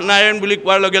আহ নাৰায়ণ বুলি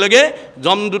কোৱাৰ লগে লগে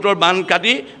যমদূতৰ বান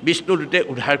কাটি বিষ্ণুদূতে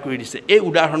উদ্ধাৰ কৰি দিছে এই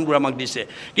উদাহৰণবোৰ আমাক দিছে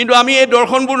কিন্তু আমি এই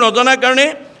দৰ্শনবোৰ নজনাৰ কাৰণে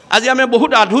আজি আমি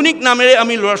বহুত আধুনিক নামেৰে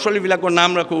আমি ল'ৰা ছোৱালীবিলাকৰ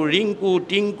নাম ৰাখোঁ ৰিংকু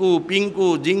টিংকু পিংকু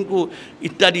জিংকু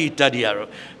ইত্যাদি ইত্যাদি আৰু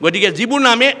গতিকে যিবোৰ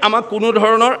নামে আমাক কোনো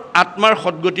ধৰণৰ আত্মাৰ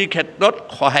সদ্গতিৰ ক্ষেত্ৰত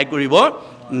সহায় কৰিব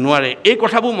নোৱাৰে এই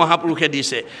কথাবোৰ মহাপুৰুষে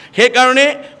দিছে সেইকাৰণে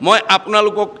মই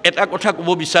আপোনালোকক এটা কথা ক'ব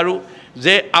বিচাৰোঁ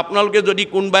যে আপোনালোকে যদি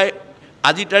কোনোবাই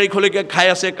আজি তাৰিখলৈকে খাই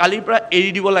আছে কালিৰ পৰা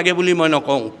এৰি দিব লাগে বুলি মই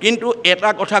নকওঁ কিন্তু এটা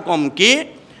কথা ক'ম কি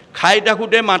খাই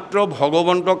থাকোঁতে মাত্ৰ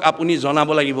ভগৱন্তক আপুনি জনাব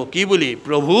লাগিব কি বুলি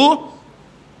প্ৰভু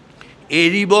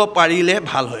এৰিব পাৰিলে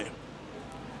ভাল হয়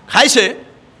খাইছে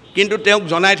কিন্তু তেওঁক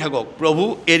জনাই থাকক প্ৰভু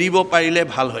এৰিব পাৰিলে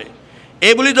ভাল হয়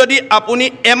এই বুলি যদি আপুনি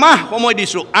এমাহ সময়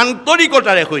দিছোঁ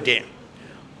আন্তৰিকতাৰে সৈতে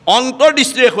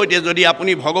অন্তৰ্দৃষ্টিৰে সৈতে যদি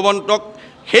আপুনি ভগৱন্তক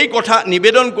সেই কথা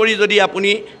নিবেদন কৰি যদি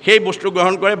আপুনি সেই বস্তু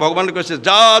গ্ৰহণ কৰে ভগৱানে কৈছে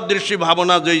যা দৃষ্টি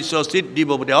ভাৱনা জয়িছ চিত দিব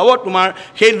বোধে হ'ব তোমাৰ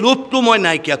সেই লোভটো মই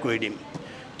নাইকিয়া কৰি দিম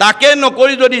তাকে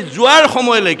নকৰি যদি যোৱাৰ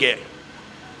সময়লৈকে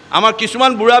আমাৰ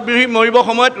কিছুমান বুঢ়া বুঢ়ী মৰিব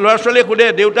সময়ত ল'ৰা ছোৱালীয়ে সোধে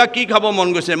দেউতা কি খাব মন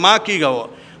গৈছে মা কি খাব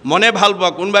মনে ভাল পোৱা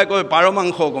কোনোবাই কয় পাৰ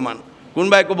মাংস অকণমান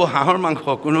কোনোবাই ক'ব হাঁহৰ মাংস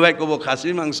কোনোবাই ক'ব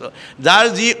খাচীৰ মাংস যাৰ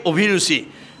যি অভিৰুচি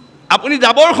আপুনি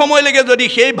যাবৰ সময়লৈকে যদি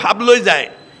সেই ভাৱ লৈ যায়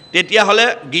তেতিয়াহ'লে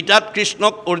গীতাত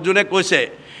কৃষ্ণক অৰ্জুনে কৈছে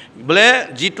বোলে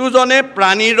যিটোজনে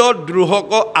প্ৰাণীৰ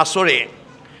দ্ৰোহক আচৰে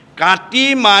কাটি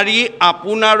মাৰি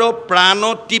আপোনাৰ প্ৰাণ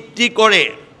তৃপ্তি কৰে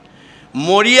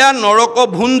মৰিয়া নৰক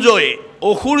ভুঞ্জয়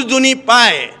অসুৰ জুনি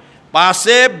পায়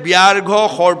পাছে ব্যাঘ্ৰ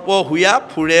সৰ্প হুয়া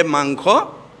ফুৰে মাংস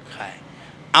খায়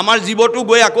আমাৰ জীৱটো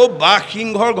গৈ আকৌ বাঘ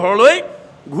সিংহৰ ঘৰলৈ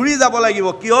ঘূৰি যাব লাগিব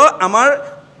কিয় আমাৰ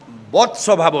বদ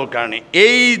স্বভাৱৰ কাৰণে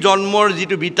এই জন্মৰ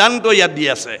যিটো বৃত্তান্ত ইয়াত দি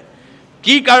আছে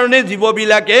কি কাৰণে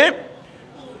জীৱবিলাকে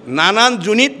নানান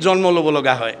জুনিত জন্ম ল'ব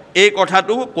লগা হয় এই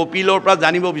কথাটো কপিলৰ পৰা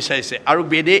জানিব বিচাৰিছে আৰু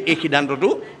বেদে এই সিদ্ধান্তটো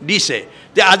দিছে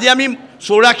যে আজি আমি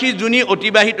 84 জুনি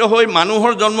অতিবাহিত হৈ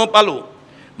মানুহৰ জন্ম পালোঁ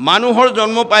মানুহৰ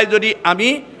জন্ম পাই যদি আমি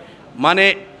মানে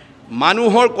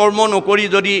মানুহৰ কৰ্ম নকৰি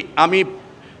যদি আমি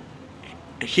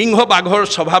সিংহ বাঘৰ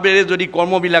স্বভাৱেৰে যদি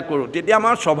কৰ্মবিলাক কৰোঁ তেতিয়া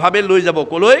আমাৰ স্বভাৱে লৈ যাব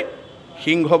ক'লৈ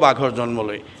সিংহ বাঘৰ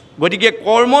জন্মলৈ গতিকে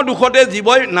কৰ্ম দুখতে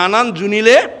জীৱই নানান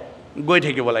জুনিলে গৈ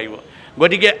থাকিব লাগিব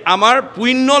গতিকে আমাৰ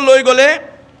পুণ্য লৈ গ'লে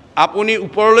আপুনি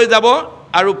ওপৰলৈ যাব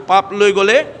আৰু পাপ লৈ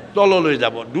গ'লে তললৈ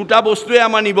যাব দুটা বস্তুৱে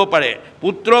আমাৰ নিব পাৰে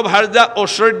পুত্ৰ ভাৰ্যা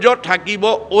ঐশ্বৰ্য থাকিব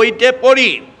ঐতে পৰি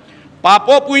পাপ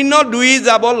পুণ্য দুই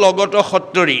যাব লগত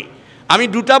সত্তৰি আমি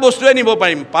দুটা বস্তুৱে নিব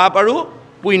পাৰিম পাপ আৰু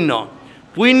পুণ্য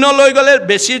পুণ্য লৈ গ'লে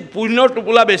বেছি পুণ্যৰ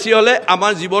টোপোলা বেছি হ'লে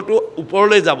আমাৰ জীৱটো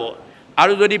ওপৰলৈ যাব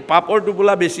আৰু যদি পাপৰ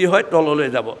টোপোলা বেছি হয় তললৈ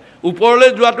যাব ওপৰলৈ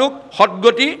যোৱাটোক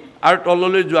সৎগতি আৰু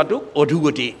তললৈ যোৱাটোক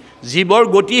অধুগতি জীৱৰ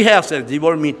গতিহে আছে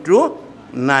জীৱৰ মৃত্যু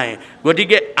নাই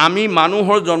গতিকে আমি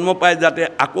মানুহৰ জন্ম পাই যাতে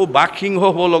আকৌ বাঘ সিংহ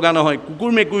হ'ব লগা নহয়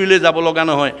কুকুৰ মেকুৰীলৈ যাব লগা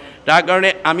নহয় তাৰ কাৰণে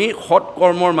আমি সৎ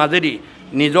কৰ্মৰ মাজেদি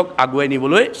নিজক আগুৱাই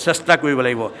নিবলৈ চেষ্টা কৰিব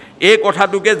লাগিব এই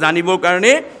কথাটোকে জানিবৰ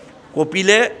কাৰণে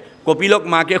কপিলক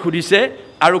মাকে সুধিছে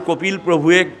আৰু কপিল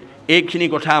প্ৰভুৱে এইখিনি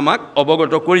কথা আমাক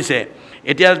অৱগত কৰিছে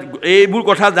এতিয়া এইবোৰ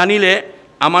কথা জানিলে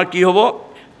আমাৰ কি হ'ব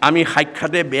আমি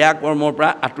সাক্ষাতে বেয়া কৰ্মৰ পৰা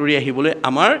আঁতৰি আহিবলৈ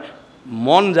আমাৰ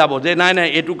মন যাব যে নাই নাই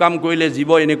এইটো কাম কৰিলে জীৱ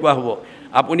এনেকুৱা হ'ব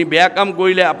আপুনি বেয়া কাম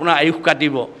কৰিলে আপোনাৰ আয়ুস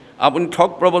কাটিব আপুনি ঠগ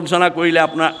প্ৰবঞ্চনা কৰিলে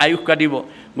আপোনাৰ আয়ুস কাটিব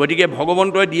গতিকে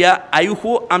ভগৱন্তই দিয়া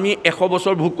আয়ুসো আমি 100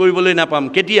 বছৰ ভোগ কৰিবলৈ নাপাম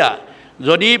কেতিয়া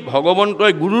যদি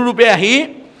ভগৱন্তই গুৰুৰূপে আহি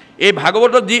এই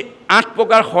ভাগৱতত যি 8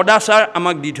 প্ৰকাৰ সদাচাৰ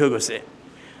আমাক দি থৈ গৈছে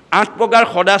 8 প্ৰকাৰ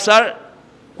সদাচাৰ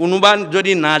কোনোবা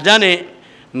যদি নাজানে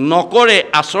নকৰে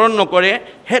আচৰণ নকৰে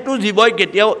হেতু জীৱই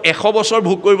কেতিয়াও 100 বছৰ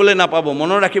ভোগ কৰিবলৈ নাপাব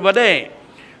মনত ৰাখিবা দেই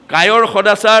কায়ৰ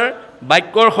সদাচাৰ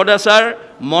বাক্যৰ সদাচাৰ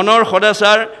মনৰ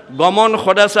সদাচাৰ গমন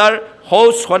সদাচাৰ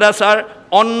শৌচ সদাচাৰ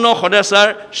অন্ন সদাচাৰ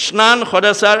স্নান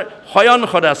সদাচাৰ শয়ন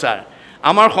সদাচাৰ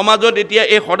আমাৰ সমাজত এতিয়া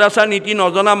এই সদাচাৰ নীতি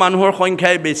নজনা মানুহৰ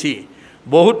সংখ্যাই বেছি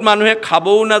বহুত মানুহে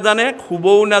খাবও নাজানে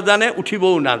শুবও নাজানে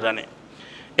উঠিবও নাজানে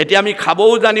এতিয়া আমি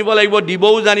খাবও জানিব লাগিব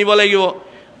দিবও জানিব লাগিব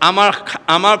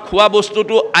আমাৰ খোৱা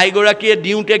বস্তুটো আইগৰাকীয়ে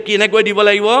দিওঁতে কেনেকৈ দিব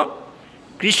লাগিব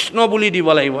কৃষ্ণ বুলি দিব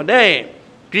লাগিব দেই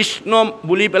কৃষ্ণ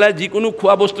বুলি পেলাই যিকোনো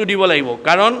খোৱা বস্তু দিব লাগিব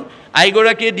কাৰণ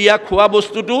আইগৰাকীয়ে দিয়া খোৱা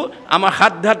বস্তুটো আমাৰ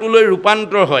সাত ধাতুলৈ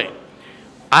ৰূপান্তৰ হয়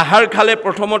আহাৰ খালে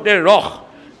প্ৰথমতে ৰস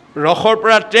ৰসৰ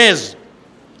পৰা তেজ,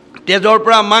 তেজৰ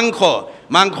পৰা মাংস,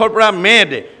 মাংসৰ পৰা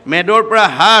মেদ, মেদৰ পৰা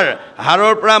হাড়,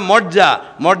 হাড়ৰ পৰা মজ্জা,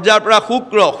 মজ্জাৰ পৰা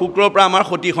শুক্ৰ, শুক্ৰৰ পৰা আমাৰ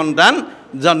সতি সন্তান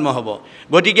জন্ম হ'ব।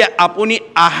 গতিকে আপুনি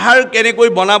আহাৰ কেনেকৈ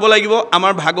বনাব লাগিব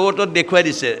আমাৰ ভাগৱতত দেখুৱাই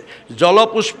দিছে।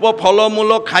 জলপুষ্প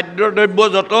ফলমূল খাদ্যদ্ৰব্য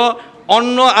যত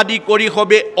অন্ন আদি কৰি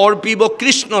হবে অৰ্পিব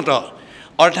কৃষ্ণত।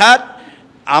 অৰ্থাৎ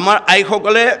আমাৰ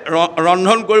আইসকলে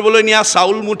ৰন্ধন কৰিবলৈ নিয়া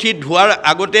চাউল মুঠি ধোৱাৰ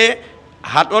আগতে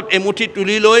হাতত এমুঠি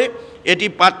তুলি লৈ এটি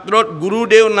পাত্ৰত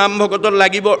গুৰুদেৱ নাম ভকতত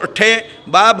লাগিব অৰ্থে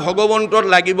বা ভগৱন্তত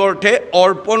লাগিব অৰ্থে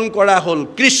অৰ্পণ কৰা হ'ল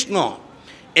কৃষ্ণ।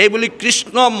 এই বুলি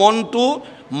কৃষ্ণ মনটো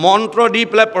মন্ত্ৰ দি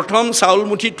পেলাই প্ৰথম চাউল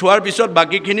মুঠি থোৱাৰ পিছত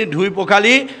বাকীখিনি ধুই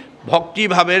পখালি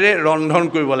ভক্তিভাৱেৰে ৰন্ধন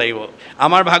কৰিব লাগিব।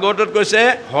 আমাৰ ভাগৱতত কৈছে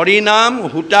হৰিনাম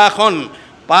হোতাখন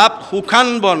পাপ সুখান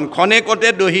বন খনেকতে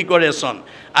দহি কৰে চন।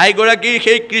 আইগৰাকীৰ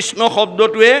সেই কৃষ্ণ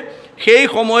শব্দটোৱে সেই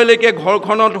সময়লৈকে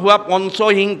ঘৰখনত হোৱা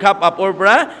পঞ্চহিংসা পাপৰ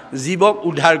পৰা জীৱক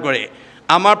উদ্ধাৰ কৰে।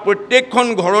 আমাৰ প্ৰত্যেকখন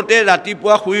ঘৰতে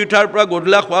ৰাতিপুৱা শুই উঠাৰ পৰা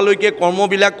গধূলা খোৱালৈকে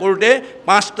কৰ্মবিলাক কৰোঁতে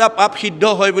 5টা পাপ সিদ্ধ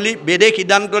হয় বুলি বেদে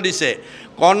সিদ্ধান্ত দিছে।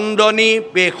 কন্দনি,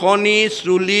 পেশনি,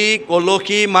 চুলি,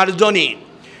 কলসী, মাৰ্জনী।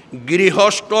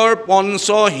 গৃহস্থৰ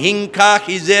পঞ্চহিংসা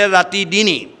সিজে ৰাতি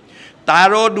দিনী।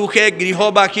 তাৰ দুখে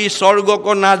গৃহবাসী স্বৰ্গক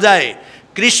নাযায়।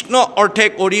 কৃষ্ণ অৰ্থে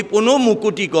কৰি পুনো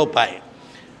মুকুতিক পায়।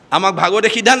 আমাক ভাগৱতে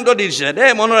সিদ্ধান্ত দিছে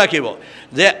দেই, মনত ৰাখিব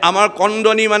যে আমাৰ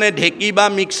কন্দনি মানে ঢেঁকী বা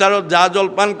মিক্সাৰত জা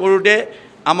জলপান কৰোঁতে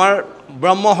আমাৰ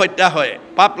ব্ৰহ্ম হত্যা হয়,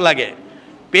 পাপ লাগে।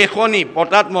 পেশনি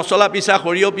পতাত মছলা পিছা,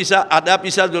 সৰিয়হ পিছা, আদা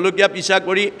পিছা, জলকীয়া পিছা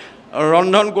কৰি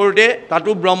ৰন্ধন কৰোঁতে তাতো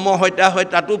ব্ৰহ্ম হত্যা হয়,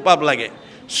 তাতো পাপ লাগে।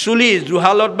 চুলি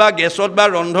জুহালত বা গেছত বা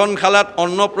ৰন্ধনশালাত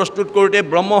অন্ন প্ৰস্তুত কৰোঁতে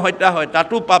ব্ৰহ্ম হত্যা হয়,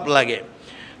 তাতো পাপ লাগে।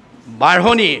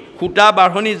 বাঢ়নি সূতা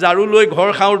বাঢ়নি ঝাৰু লৈ ঘৰ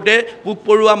সাৰোঁতে পোক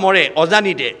পৰুৱা মৰে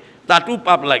অজানিতে, তাতো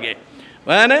পাপ লাগে।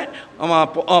 হয়নে?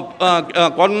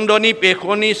 কন্দনি,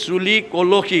 পেশনি, চুলি,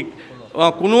 কলসী,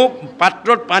 কোনো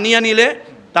পাত্ৰত পানী আনিলে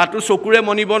তাতো চকুৰে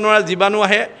মনিব নোৱাৰা জীৱাণু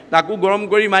আহে, তাকো গৰম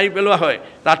কৰি মাৰি পেলোৱা হয়,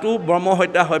 তাতো ব্ৰহ্ম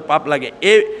হত্যা হয়, পাপ লাগে।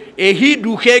 এই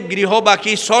দুখে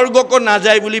গৃহবাসী স্বৰ্গক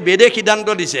নাযায় বুলি বেদে সিদ্ধান্ত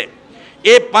দিছে।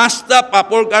 এই 5টা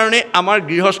পাপৰ কাৰণে আমাৰ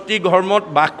গৃহস্থী ধৰ্মত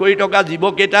বাস কৰি থকা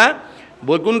জীৱকেইটা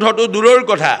বৈকুণ্ঠটো দূৰৰ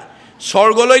কথা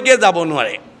স্বৰ্গলৈকে যাব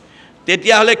নোৱাৰে।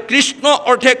 তেতিয়াহ'লে কৃষ্ণ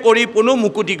অৰ্থে কৰি পুনো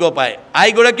মুকুতিক পায়।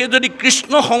 আইগৰাকীয়ে যদি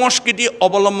কৃষ্ণ সংস্কৃতি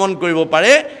অৱলম্বন কৰিব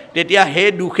পাৰে তেতিয়া সেই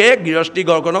দুখে গৃহস্থী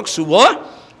ঘৰখনক চুব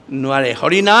নোৱাৰে।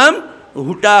 হৰিনাম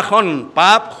হোতাখন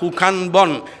পাপ সুখান বন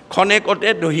খনেকতে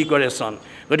দহি কৰে চন।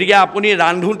 গতিকে আপুনি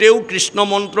ৰান্ধোতেও কৃষ্ণ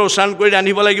মন্ত্ৰ উচ্চাৰণ কৰি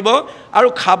ৰান্ধিব লাগিব আৰু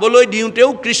খাবলৈ দিওঁতেও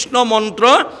কৃষ্ণ মন্ত্ৰ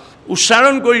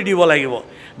উচ্চাৰণ কৰি দিব লাগিব।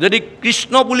 যদি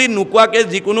কৃষ্ণ বুলি নোকোৱাকৈ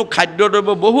যিকোনো খাদ্যদ্ৰব্য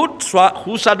বহুত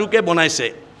সুস্বাদুকৈ বনাইছে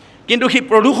কিন্তু সি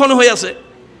প্ৰদূষণ হৈ আছে,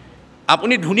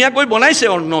 আপুনি ধুনীয়াকৈ বনাইছে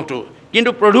অন্নটো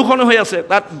কিন্তু প্ৰদূষণ হৈ আছে,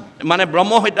 তাত মানে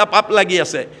ব্ৰহ্ম হত্যা পাপ লাগি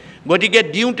আছে। গতিকে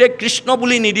দিওঁতে কৃষ্ণ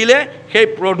বুলি নিদিলে সেই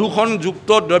প্ৰদূষণযুক্ত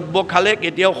দ্ৰব্য খালে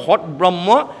কেতিয়াও সৎ ব্ৰহ্ম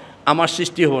আমাৰ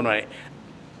সৃষ্টি হ'ব নোৱাৰে।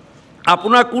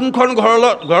 আপোনাৰ কোনখন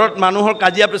ঘৰত মানুহৰ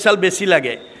কাজিয়া পেচাল বেছি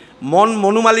লাগে, মন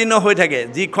মনোমালিন্য হৈ থাকে,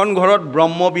 যিখন ঘৰত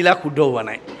ব্ৰহ্মবিলাক শুদ্ধ হোৱা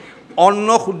নাই, অন্ন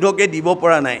শুদ্ধকৈ দিব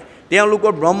পৰা নাই,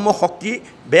 তেওঁলোকৰ ব্ৰহ্ম শক্তি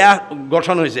বেয়া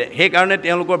গঠন হৈছে, সেইকাৰণে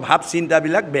তেওঁলোকৰ ভাৱ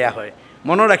চিন্তাবিলাক বেয়া হয়।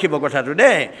 মনত ৰাখিব কথাটো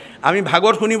দেই। আমি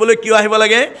ভাগৱত শুনিবলৈ কিয় আহিব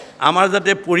লাগে? আমাৰ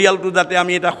যাতে পৰিয়ালটো যাতে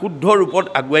আমি এটা শুদ্ধ ৰূপত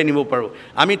আগুৱাই নিব পাৰোঁ,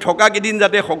 আমি থকা কেইদিন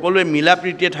যাতে সকলোৱে মিলা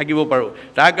প্ৰীতিয়ে থাকিব পাৰোঁ,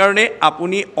 তাৰ কাৰণে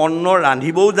আপুনি অন্ন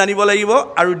ৰান্ধিবও জানিব লাগিব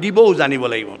আৰু দিবও জানিব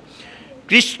লাগিব।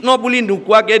 কৃষ্ণ বুলি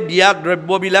নোকোৱাকৈ দিয়া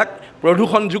দ্ৰব্যবিলাক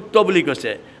প্ৰদূষণযুক্ত বুলি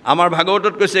কৈছে। আমাৰ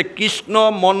ভাগৱতত কৈছে কৃষ্ণ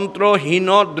মন্ত্ৰহীন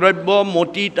দ্ৰব্য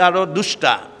মতি তাৰ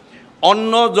দুষ্টা,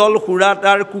 অন্ন জল সুৰা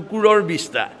তাৰ কুকুৰৰ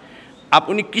বিষ্ঠা।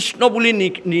 আপুনি কৃষ্ণ বুলি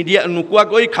নিদিয়া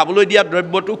নোকোৱাকৈ খাবলৈ দিয়া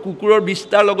দ্ৰব্যটো কুকুৰৰ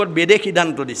বিষ্ঠাৰ লগত বেদে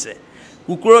সিদ্ধান্ত দিছে।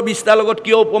 কুকুৰৰ বিষ্ঠাৰ লগত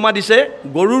কিয় উপমা দিছে?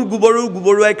 গৰুৰ গোবৰো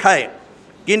গোবৰুৱাই খায়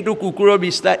কিন্তু কুকুৰৰ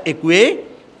বিষ্ঠা একোৱেই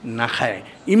নাখায়,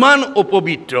 ইমান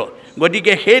অপবিত্ৰ।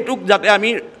 গতিকে সেইটোক যাতে আমি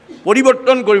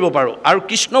পৰিৱৰ্তন কৰিব পাৰোঁ আৰু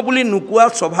কৃষ্ণ বুলি নোকোৱা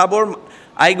স্বভাৱৰ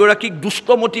আইগৰাকীক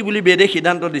দুষ্টমতী বুলি বেদে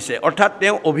সিদ্ধান্ত দিছে। অৰ্থাৎ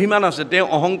তেওঁ অভিমান আছে, তেওঁ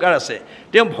অহংকাৰ আছে,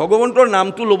 তেওঁ ভগৱন্তৰ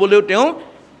নামটো ল'বলৈও তেওঁ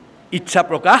ইচ্ছা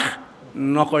প্ৰকাশ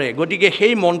নকৰে। গতিকে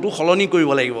সেই মনটো সলনি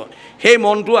কৰিব লাগিব। সেই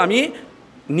মনটো আমি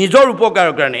নিজৰ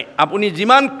উপকাৰৰ কাৰণে আপুনি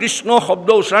যিমান কৃষ্ণ শব্দ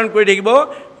উচ্চাৰণ কৰি থাকিব,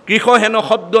 কৃষহেন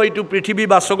শব্দ ইটো পৃথিৱী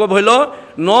বাচক ভৈল,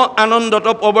 ন আনন্দত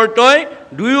প্ৰৱৰ্তয়,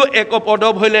 দুয়ো এক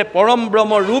পদৱ হৈলে পৰম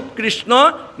ব্ৰহ্ম ৰূপ কৃষ্ণ,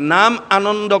 নাম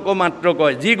আনন্দক মাত্ৰ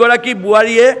কয়। যিগৰাকী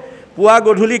বোৱাৰীয়ে পুৱা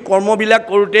গধূলি কৰ্মবিলাক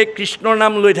কৰোঁতে কৃষ্ণৰ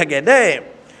নাম লৈ থাকে দেই,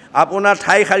 আপোনাৰ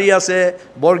ঠাই সাৰি আছে,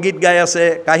 বৰগীত গাই আছে,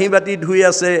 কাঁহী বাতি ধুই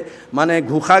আছে, মানে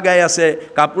ঘোষা গাই আছে,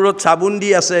 কাপোৰত চাবোন দি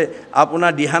আছে,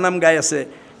 আপোনাৰ দিহানাম গাই আছে।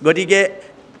 গতিকে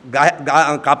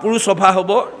কাপোৰো চফা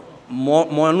হ'ব,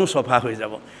 মনো চফা হৈ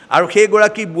যাব আৰু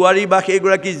সেইগৰাকী বোৱাৰী বা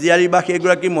সেইগৰাকী জীয়াৰী বা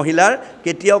সেইগৰাকী মহিলাৰ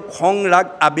কেতিয়াও খং ৰাগ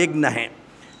আবেগ নাহে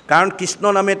কাৰণ কৃষ্ণ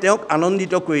নামে তেওঁক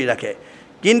আনন্দিত কৰি ৰাখে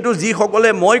কিন্তু যিসকলে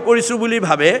মই কৰিছোঁ বুলি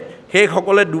ভাবে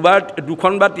সেইসকলে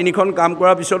দুখন বা তিনিখন কাম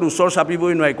কৰাৰ পিছত ওচৰ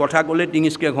চাপিবই নোৱাৰে কথা ক'লে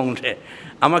টিঙিচকৈ খং উঠে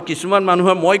আমাৰ কিছুমান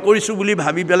মানুহে মই কৰিছোঁ বুলি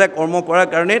ভাবি পেলাই কৰ্ম কৰাৰ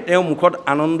কাৰণে তেওঁ মুখত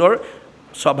আনন্দৰ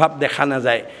স্বভাৱ দেখা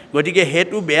নাযায় গতিকে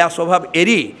হেতু বেয়া স্বভাৱ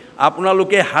এৰি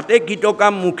আপোনালোকে হাতে কৃত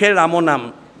কাম মুখে ৰাম নাম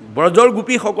ব্ৰজৰ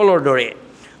গোপীসকলৰ দৰে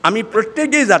আমি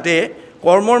প্ৰত্যেকেই যাতে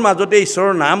কৰ্মৰ মাজতে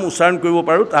ঈশ্বৰৰ নাম উচ্চাৰণ কৰিব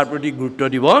পাৰোঁ তাৰ প্ৰতি গুৰুত্ব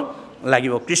দিব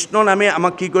লাগিব কৃষ্ণ নামে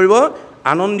আমাক কি কৰিব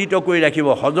আনন্দিত কৰি ৰাখিব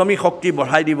হজমী শক্তি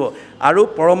বঢ়াই দিব আৰু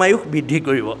পৰমায়ুষ বৃদ্ধি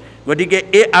কৰিব গতিকে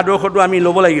এই আদৰ্শটো আমি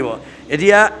ল'ব লাগিব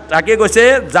এতিয়া তাকে কৈছে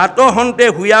জাত হন্তে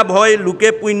হুয়া ভয় লোকে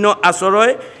পুণ্য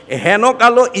আচৰয় হেন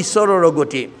কাল ঈশ্বৰৰ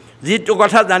গতি যিটো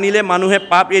কথা জানিলে মানুহে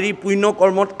পাপ এৰি পুণ্য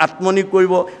কৰ্মত আত্মনিয়োগ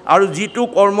কৰিব আৰু যিটো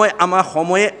কৰ্মই আমাৰ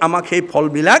সময়ে আমাক সেই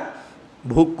ফলবিলাক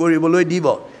ভোগ কৰিবলৈ দিব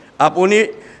আপুনি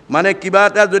মানে কিবা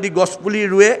এটা যদি গছপুলি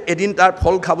ৰুৱে এদিন তাৰ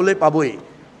ফল খাবলৈ পাবই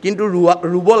কিন্তু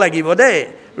ৰুব লাগিব দেই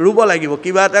ৰুব লাগিব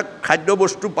কিবা এটা খাদ্য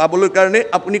বস্তু পাবলৈ কাৰণে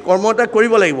আপুনি কৰ্ম এটা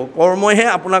কৰিব লাগিব কৰ্মইহে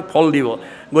আপোনাক ফল দিব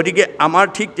গতিকে আমাৰ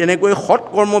ঠিক তেনেকৈ সৎ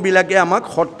কৰ্মবিলাকে আমাক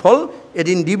সৎ ফল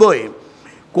এদিন দিবই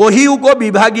কহি উক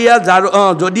বিভাগীয়া যাৰ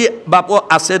যদি বাপ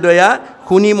আছে দয়া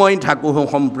শুনি মই থাকোঁ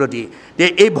সম্প্ৰতি তে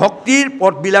এই ভক্তিৰ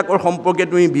পথবিলাকৰ সম্পৰ্কে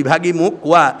তুমি বিভাগী মোক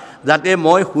কোৱা যাতে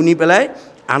মই শুনি পেলাই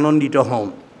আনন্দিত হওঁ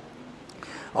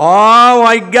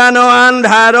অজ্ঞান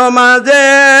আন্ধাৰ মাজে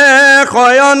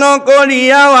শয়ন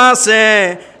কৰিয়াও আছে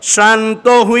শান্ত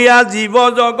হুয়া জীৱ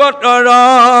জগতৰ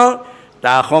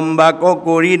তা সম্বাক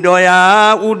কৰি দয়া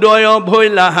উদয়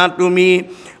ভৈলাহা তুমি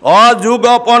অযুগ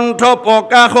পন্থ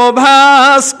প্ৰকাশ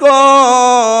ভাস্কৰ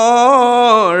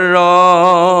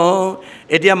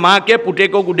এতিয়া মাকে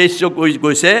পুতেকক উদ্দেশ্য কৰি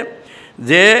কৈছে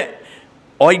যে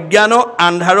অজ্ঞান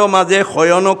আন্ধাৰৰ মাজে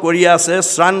শয়ন কৰি আছে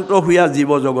শ্ৰান্ত হুয়া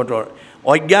জীৱ জগতৰ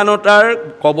অজ্ঞানতাৰ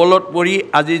কবলত পৰি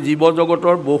আজি জীৱ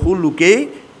জগতৰ বহু লোকেই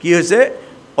কি হৈছে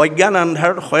অজ্ঞান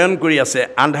আন্ধাৰত শয়ন কৰি আছে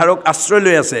আন্ধাৰক আশ্ৰয়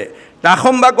লৈ আছে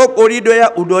তাসম্বাক কৰি দয়া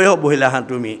উদয় বহিলাহা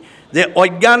তুমি যে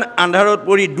অজ্ঞান আন্ধাৰত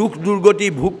পৰি দুখ দুৰ্গতি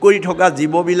ভোগ কৰি থকা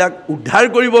জীৱবিলাক উদ্ধাৰ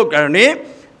কৰিবৰ কাৰণে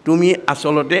তুমি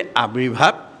আচলতে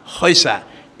আবিৰ্ভাৱ হৈছা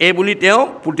এই বুলি তেওঁ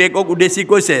পুতেকক উদ্দেশ্যি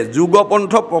কৈছে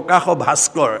যুগপন্থ প্ৰকাশ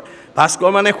ভাস্কৰ ভাস্কৰ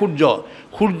মানে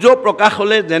সূৰ্য প্ৰকাশ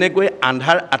হ'লে যেনেকৈ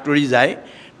আন্ধাৰ আঁতৰি যায়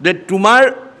যে তোমাৰ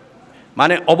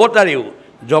মানে অৱতাৰেও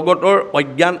জগতৰ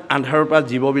অজ্ঞান আন্ধাৰৰ পৰা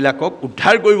জীৱবিলাকক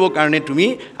উদ্ধাৰ কৰিবৰ কাৰণে তুমি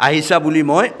আহিছা বুলি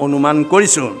মই অনুমান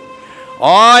কৰিছোঁ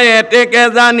এতেকে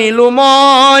জানিলোঁ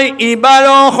মই ইবাৰ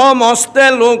সমস্তে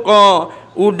লোক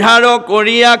উদ্ধাৰ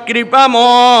কৰিয়া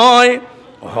কৃপাময়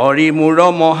হৰি মূৰ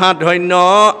মহাধন্য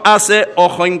আছে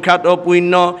অসংখ্যাত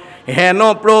পুণ্য হেন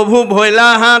প্ৰভু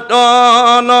ভৈলাহাত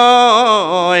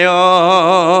নয়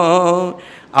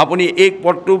আপুনি এই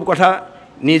পদটোৰ কথা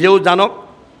নিজেও জানক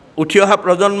উঠি অহা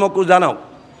প্ৰজন্মকো জানক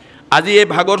আজি এই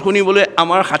ভাগত শুনিবলৈ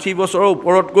আমাৰ 60 বছৰৰ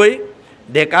ওপৰতকৈ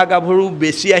ডেকা গাভৰু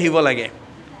বেছি আহিব লাগে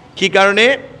কি কাৰণে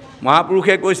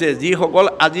মহাপুৰুষে কৈছে যিসকল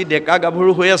আজি ডেকা গাভৰু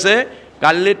হৈ আছে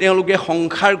কালিলৈ তেওঁলোকে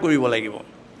সংসাৰ কৰিব লাগিব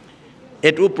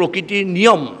এটো প্ৰকৃতিৰ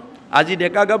নিয়ম আজি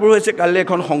ডেকা গাভৰু হৈছে কালিলৈ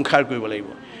এখন সংসাৰ কৰিব লাগিব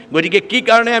গতিকে কি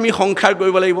কাৰণে আমি সংসাৰ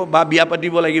কৰিব লাগিব বা বিয়া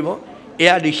পাতিব লাগিব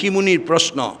এয়া ঋষিমুনিৰ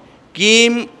প্ৰশ্ন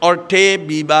কিম অৰ্থে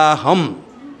বিবাহম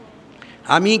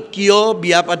আমি কিয়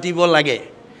বিয়া পাতিব লাগে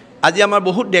আজি আমাৰ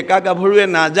বহুত ডেকা গাভৰুৱে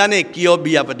নাজানে কিয়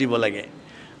বিয়া পাতিব লাগে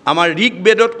আমাৰ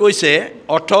ঋগবেদত কৈছে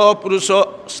অৰ্থ পুৰুষ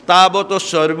স্তাৱত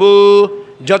সৰ্ব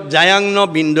যত জায়াং ন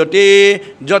বিন্দতে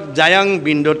যত জায়াং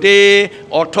বিন্দতে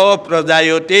অৰ্থ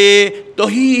প্ৰজায়তে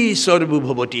তহি সৰ্ব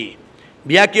ভৱতি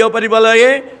বিয়া কিয় পাতিব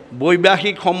লাগে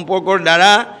বৈবাহিক সম্পৰ্কৰ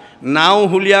দ্বাৰা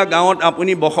নাওহুলীয়া গাঁৱত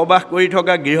আপুনি বসবাস কৰি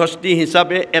থকা গৃহস্থী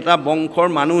হিচাপে এটা বংশৰ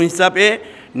মানুহ হিচাপে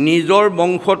নিজৰ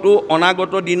বংশটো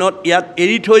অনাগত দিনত ইয়াত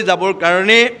এৰি থৈ যাবৰ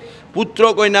কাৰণে পুত্ৰ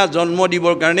কন্যা জন্ম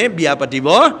দিবৰ কাৰণে বিয়া পাতিব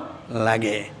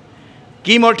লাগে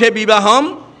কি মৰ্থে বিবাহম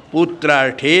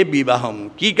পুত্ৰাৰ্থে বিবাহম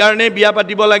কি কাৰণে বিয়া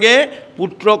পাতিব লাগে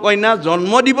পুত্ৰ কন্যা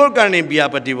জন্ম দিবৰ কাৰণে বিয়া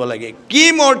পাতিব লাগে কি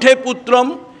মৰ্থে পুত্ৰম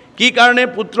কি কাৰণে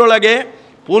পুত্ৰ লাগে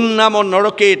পুন্নাম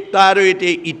নৰকে তাৰৈতে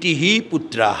ইতিহি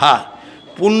পুত্ৰাহা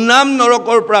পুন্নাম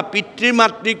নৰকৰ পৰা পিতৃ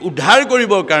মাতৃক উদ্ধাৰ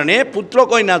কৰিবৰ কাৰণে পুত্ৰ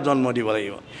কন্যা জন্ম দিব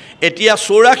লাগিব এতিয়া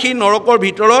 84 নৰকৰ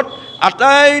ভিতৰত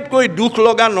আটাইতকৈ দুখ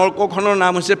লগা নৰকখনৰ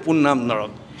নাম হৈছে পুন্নাম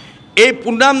নৰক এই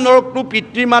পুন্নাম নৰকটো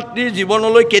পিতৃ মাতৃৰ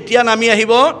জীৱনলৈ কেতিয়া নামি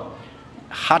আহিব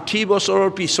 60 বছৰৰ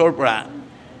পিছৰ পৰা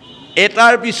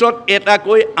এটাৰ পিছত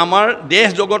এটাকৈ আমাৰ দেশ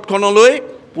জগতখনলৈ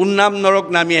পুন্নাম নৰক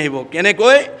নামি আহিব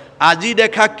কেনেকৈ আজি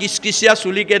দেখা কিচকিচিয়া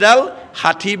চুলি কেডাল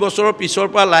 60 বছৰৰ পিছৰ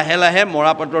পৰা লাহে লাহে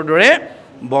মৰাপাতৰ দৰে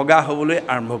বগা হ'বলৈ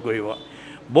আৰম্ভ কৰিব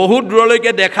বহুত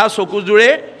দূৰলৈকে দেখা চকুজোৰে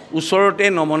ওচৰতে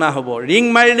নমনা হ'ব ৰিং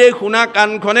মাৰিলেই শুনা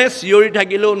কাণখনে চিঞৰি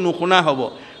থাকিলেও নুশুনা হ'ব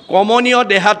কমনীয়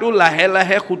দেহাটো লাহে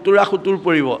লাহে খুতুৰা খুতুৰ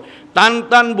পৰিব টান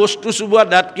টান বস্তু চুবোৱা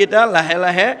দাঁতকেইটা লাহে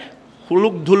লাহে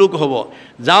হুলুক ধুলুক হ'ব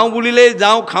যাওঁ বুলিলেই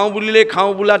যাওঁ খাওঁ বুলিলেই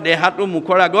খাওঁ বোলা দেহাটো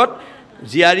মুখৰ আগত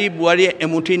জীয়াৰী বোৱাৰীয়ে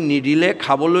এমুঠি নিদিলে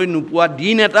খাবলৈ নোপোৱা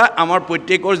দিন এটা আমাৰ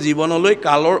প্ৰত্যেকৰ জীৱনলৈ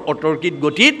কালৰ অতৰ্কিত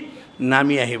গতিত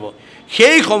নামি আহিব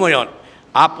সেই সময়ত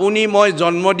আপুনি মই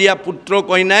জন্ম দিয়া পুত্ৰ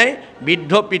কন্যাই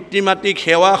বৃদ্ধ পিতৃ মাতৃক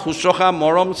সেৱা শুশ্ৰূষা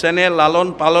মৰম চেনেহ লালন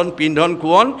পালন পিন্ধন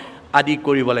খোৱন আদি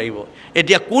কৰিব লাগিব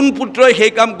এতিয়া কোন পুত্ৰই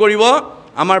সেই কাম কৰিব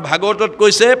আমাৰ ভাগৱতত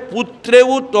কৈছে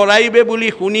পুত্ৰেও তৰাইবে বুলি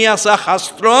শুনি আছা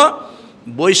শাস্ত্ৰ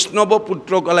বৈষ্ণৱ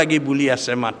পুত্ৰক লাগি বুলি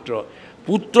আছে মাত্ৰ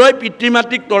পুত্ৰই পিতৃ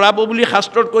মাতৃক তৰাব বুলি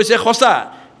শাস্ত্ৰত কৈছে সঁচা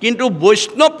কিন্তু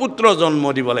বৈষ্ণৱ পুত্ৰ জন্ম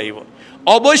দিব লাগিব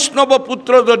অবৈষ্ণৱ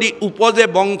পুত্ৰ যদি উপজে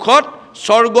বংশত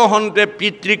স্বৰ্গহন্তে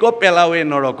পিতৃক পেলাৱে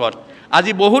নৰকত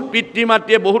আজি বহুত পিতৃ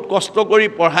মাতৃয়ে বহুত কষ্ট কৰি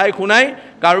পঢ়াই শুনাই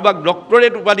কাৰোবাক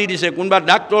ডক্টৰেট উপাধি দিছে কোনোবা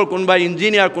ডাক্তৰ কোনোবা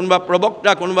ইঞ্জিনিয়াৰ কোনোবা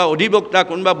প্ৰবক্তা কোনোবা অধিবক্তা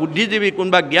কোনোবা বুদ্ধিজীৱী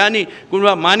কোনোবা জ্ঞানী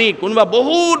কোনোবা মানি কোনোবা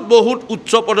বহুত বহুত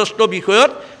উচ্চ পদস্থ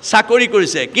বিষয়ত চাকৰি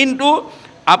কৰিছে কিন্তু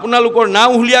আপোনালোকৰ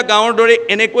নাওহুলীয়া গাঁৱৰ দৰে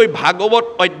এনেকৈ ভাগৱত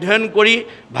অধ্যয়ন কৰি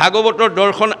ভাগৱতৰ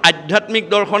দৰ্শন আধ্যাত্মিক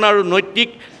দৰ্শন আৰু নৈতিক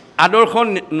আদৰ্শ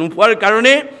নোপোৱাৰ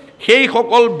কাৰণে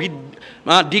সেইসকল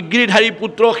ডিগ্ৰীধাৰী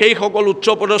পুত্ৰ সেইসকল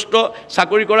উচ্চপদস্থ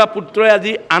চাকৰি কৰা পুত্ৰই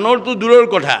আজি আনৰটো দূৰৰ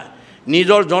কথা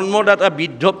নিজৰ জন্মদাতা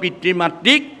বৃদ্ধ পিতৃ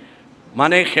মাতৃক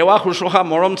মানে সেৱা শুশ্ৰূষা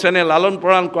মৰম চেনেহ লালন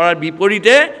পালন কৰাৰ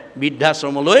বিপৰীতে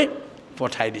বৃদ্ধাশ্ৰমলৈ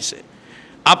পঠাই দিছে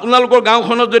আপোনালোকৰ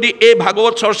গাঁওখনত যদি এই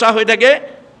ভাগৱত চৰ্চা হৈ থাকে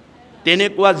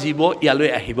তেনেকুৱা জীৱ ইয়ালৈ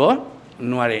আহিব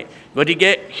নোৱাৰে গতিকে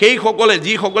সেইসকলে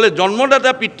যিসকলে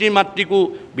জন্মদাতা পিতৃ মাতৃকো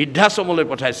বৃদ্ধাশ্ৰমলৈ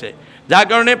পঠাইছে যাৰ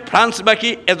কাৰণে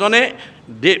ফ্ৰান্সবাসী এজনে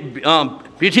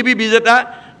পৃথিৱী বিজেতা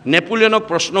নেপোলিয়নক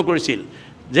প্ৰশ্ন কৰিছিল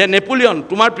যে নেপোলিয়ন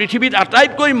তোমাৰ পৃথিৱীত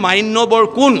আটাইতকৈ মান্যবৰ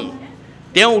কোন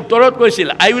তেওঁ উত্তৰত কৈছিল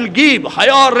আই will give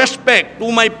higher respect to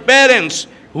my parents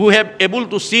who have able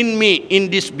to চিন মি ইন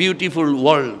দিছ বিউটিফুল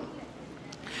ৱৰ্ল্ড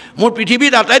মোৰ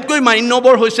পৃথিৱীত আটাইতকৈ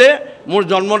মান্যবৰ হৈছে মোৰ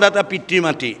জন্মদাতা পিতৃ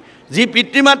মাতৃ যি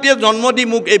পিতৃ মাতৃয়ে জন্ম দি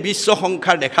মোক এই বিশ্ব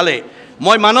সংসাৰ দেখালে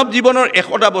মই মানৱ জীৱনৰ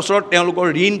 100টা বছৰত তেওঁলোকৰ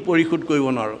ঋণ পৰিশোধ কৰিব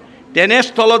নোৱাৰোঁ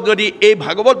তেনেস্থলত যদি এই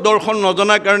ভাগৱত দৰ্শন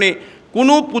নজনাৰ কাৰণে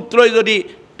কোনো পুত্ৰই যদি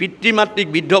পিতৃ মাতৃক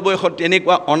বৃদ্ধ বয়সত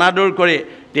তেনেকুৱা অনাদৰ কৰে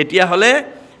তেতিয়াহ'লে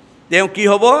তেওঁ কি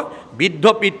হ'ব বৃদ্ধ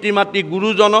পিতৃ মাতৃ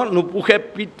গুৰুজন নুপুষে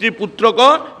পিতৃ পুত্ৰক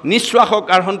নিশ্বাসক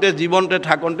আৰহন্তে জীৱনতে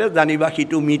থাকন্তে জানিবা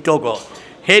সিটো মৃতক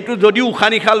সেইটো যদিও উশাহ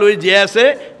নিশাহ লৈ জীয়াই আছে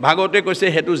ভাগৱতে কৈছে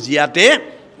সেইটো জীয়াতে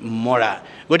মৰা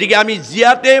গতিকে আমি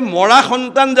জীয়াতে মৰা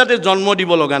সন্তান যাতে জন্ম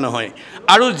দিব লগা নহয়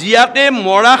আৰু জীয়াতে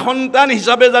মৰা সন্তান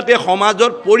হিচাপে যাতে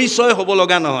সমাজত পৰিচয় হ'ব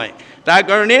লগা নহয় তাৰ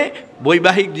কাৰণে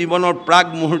বৈবাহিক জীৱনৰ প্ৰাগ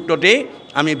মুহূৰ্ততে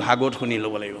আমি ভাগৱত শুনি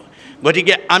ল'ব লাগিব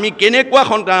গতিকে আমি কেনেকুৱা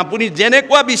সন্তান আপুনি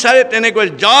যেনেকুৱা বিচাৰে তেনেকৈ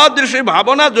যাদৃশী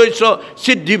ভাৱনা জৈস্য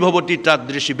সিদ্ধি ভৱতী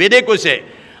তাদৃশী বেদে কৈছে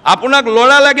আপোনাক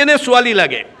ল'ৰা লাগে নে ছোৱালী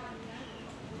লাগে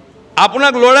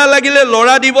আপোনাক ল'ৰা লাগিলে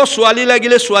ল'ৰা দিব ছোৱালী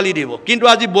লাগিলে ছোৱালী দিব কিন্তু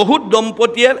আজি বহুত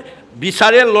দম্পতীয়ে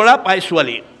বিচাৰে ল'ৰা পায়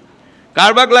ছোৱালী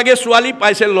কাৰোবাক লাগে ছোৱালী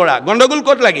পাইছে ল'ৰা গণ্ডগোল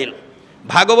ক'ত লাগিল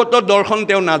ভাগৱতৰ দৰ্শন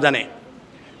তেওঁ নাজানে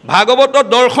ভাগৱতৰ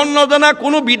দৰ্শন নজনা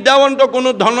কোনো বিদ্যাৱন্ত কোনো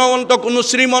ধনৱন্ত কোনো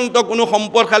শ্ৰীমন্ত কোনো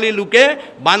সম্পদশালী লোকে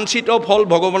বাঞ্ছিত ফল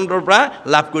ভগৱন্তৰ পৰা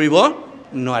লাভ কৰিব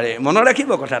নোৱাৰে মনত ৰাখিব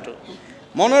কথাটো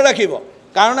মনত ৰাখিব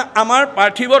কাৰণ আমাৰ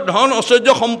পাৰ্থিৱ ধন ঐশ্বৰ্য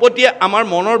সম্পত্তিয়ে আমাৰ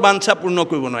মনৰ বাঞ্ছা পূৰ্ণ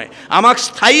কৰিব নোৱাৰে আমাক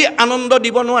স্থায়ী আনন্দ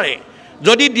দিব নোৱাৰে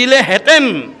যদি দিলেহেঁতেন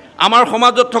আমাৰ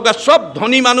সমাজত থকা সব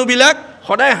ধনী মানুহবিলাক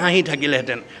সদায় হাঁহি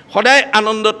থাকিলেহেঁতেন সদায়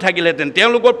আনন্দত থাকিলেহেঁতেন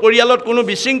তেওঁলোকৰ পৰিয়ালত কোনো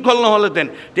বিশৃংখল নহ'লহেঁতেন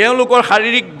তেওঁলোকৰ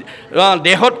শাৰীৰিক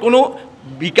দেহত কোনো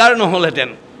বিকাৰ নহ'লহেঁতেন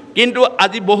কিন্তু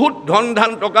আজি বহুত ধন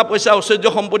ধান টকা পইচা ঐশ্বৰ্য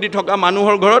সম্পত্তি থকা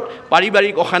মানুহৰ ঘৰত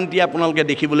পাৰিবাৰিক অশান্তি আপোনালোকে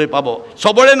দেখিবলৈ পাব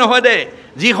সবৰে নহয় দে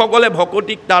যিসকলে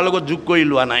ভকতিক তাৰ লগত যোগ কৰি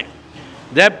লোৱা নাই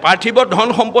যে পাৰ্থিৱ ধন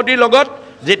সম্পত্তিৰ লগত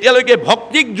যেতিয়ালৈকে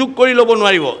ভক্তিক যোগ কৰি ল'ব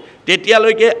নোৱাৰিব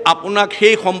তেতিয়ালৈকে আপোনাক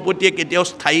সেই সম্পত্তিয়ে কেতিয়াও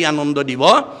স্থায়ী আনন্দ দিব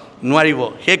নোৱাৰিব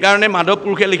সেইকাৰণে মাধৱ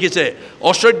পুৰুষে লিখিছে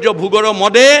ঐশ্বৰ্য ভোগৰ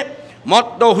মদে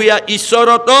মত্ত হুয়া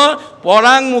ঈশ্বৰত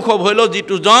পৰাংমুখ ভৈল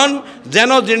যিটো জন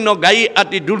যেন জীৰ্ণ গায়ী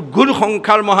আতি দুৰ্ঘুৰ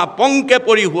সংসাৰ মহা পংকে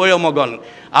পৰি হৈ মগন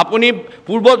আপুনি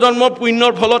পূৰ্বজন্মৰ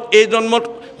পুণ্যৰ ফলত এই জন্মত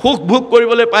সুখ ভোগ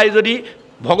কৰিবলৈ পাই যদি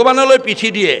ভগৱানলৈ পিঠি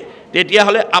দিয়ে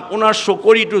তেতিয়াহ'লে আপোনাৰ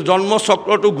চকৰিটো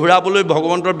জন্মচক্ৰটো ঘূৰাবলৈ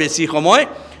ভগৱন্তৰ বেছি সময়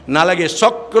নালাগে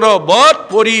চক্ৰবৎ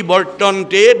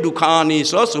পৰিৱৰ্তনতে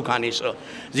দুখানিছ সুখানিছ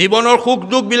জীৱনৰ সুখ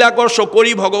দুখবিলাকৰ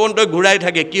চকৰি ভগৱন্তই ঘূৰাই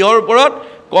থাকে কিহৰ ওপৰত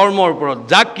কৰ্মৰ ওপৰত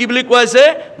যাক কি বুলি কোৱা হৈছে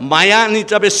মায়া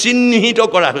হিচাপে চিহ্নিত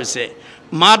কৰা হৈছে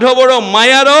মাধৱৰ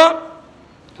মায়াৰ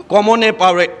কমনে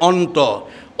পাৱে অন্ত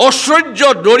ঐশ্বৰ্য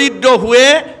দৰিদ্ৰ हुए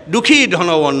দুখী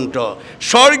ধনৱন্ত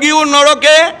স্বৰ্গীয়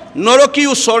নৰকে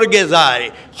নৰকীও স্বৰ্গে যায়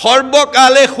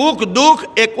সৰ্বকালে সুখ দুখ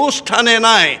একো স্থানে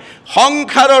নাই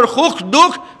সংসাৰৰ সুখ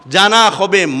দুখ জানা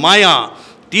হবে মায়া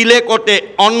তিলেকতে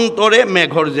অন্তৰে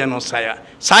মেঘৰ যেন ছায়া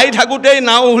চাই থাকোঁতেই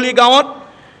নাওহুলি গাঁৱত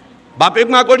বাপেক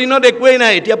মাকৰ দিনত একোৱেই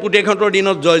নাই এতিয়া পুতেকহঁতৰ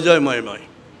দিনত জয় জয় মই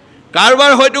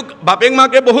কাৰোবাৰ হয়তো বাপেক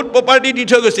মাকে বহুত প্ৰপাৰ্টি দি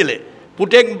থৈ গৈছিলে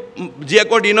পুতেক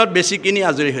জীয়েকৰ দিনত বেছি কিনি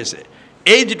আজৰি হৈছে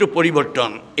এই যেটো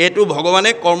পৰিৱৰ্তন এটো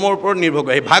ভগৱানে কৰ্মৰ ওপৰত নিৰ্ভৰ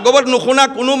কৰে ভাগৱত নুশুনা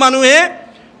কোনো মানুহে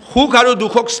সুখ আৰু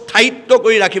দুখক স্থায়িত্ব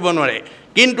কৰি ৰাখিব নোৱাৰে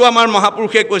কিন্তু আমাৰ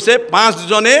মহাপুৰুষে কৈছে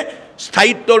পাঁচজনে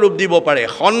স্থায়িত্ব ৰূপ দিব পাৰে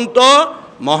সন্ত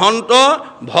মহন্ত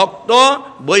ভক্ত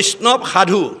বৈষ্ণৱ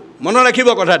সাধু মনত ৰাখিব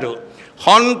কথাটো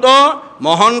সন্ত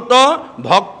মহন্ত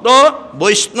ভক্ত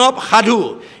বৈষ্ণৱ সাধু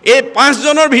এই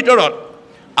পাঁচজনৰ ভিতৰত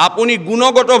আপুনি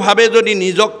গুণগতভাৱে যদি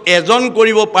নিজক এজন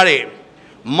কৰিব পাৰে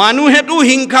মানুহেতো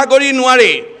হিংসা কৰি নোৱাৰে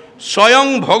স্বয়ং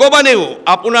ভগৱানেও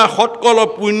আপোনাৰ সৎকলৰ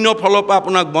পুণ্য ফলৰ পৰা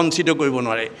আপোনাক বঞ্চিত কৰিব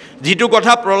নোৱাৰে যিটো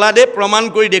কথা প্ৰহ্লাদে প্ৰমাণ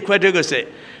কৰি দেখুৱাই থৈ গৈছে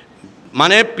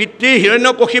মানে পিতৃ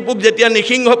হিৰণ্যকশিপুক যেতিয়া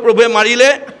নৃসিংহ প্ৰভুৱে মাৰিলে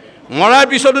মৰাৰ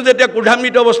পিছতো যেতিয়া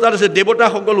ক্ৰোধান্বিত অৱস্থাত আছে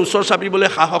দেৱতাসকল ওচৰ চাপিবলৈ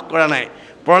সাহস কৰা নাই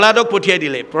প্ৰহ্লাদক পঠিয়াই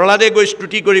দিলে প্ৰহ্লাদে গৈ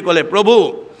স্তুতি কৰি ক'লে প্ৰভু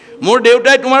মোৰ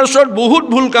দেউতাই তোমাৰ ওচৰত বহুত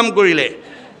ভুল কাম কৰিলে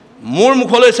মোৰ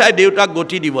মুখলৈ চাই দেউতাক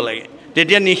গতি দিব লাগে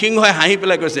তেতিয়া নৃসিংহই হাঁহি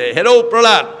পেলাই কৈছে হেৰৌ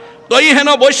প্ৰহ্লাদ তই হেন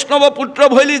বৈষ্ণৱ পুত্ৰ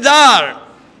ভৈলি যাৰ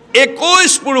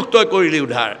 21 পুৰুষ তই কৰিলি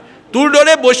উদ্ধাৰ তোৰ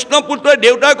দৰে বৈষ্ণৱ পুত্ৰই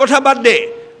দেউতাৰ কথা বাদ দে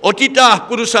অতীতা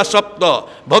পুৰুষা সপ্ত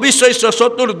ভৱিষ্যস্য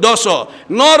চতুৰ্দশ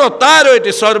নৰ তাৰ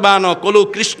এতে সৰ্বান কলো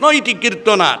কৃষ্ণ ইতি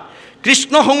কীৰ্তনাত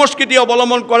কৃষ্ণ সংস্কৃতি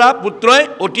অৱলম্বন কৰা পুত্ৰই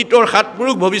অতীতৰ 7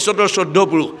 পুৰুষ ভৱিষ্যতৰ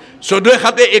 14 পুৰুষ 14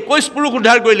 হাতে 21 পুৰুষ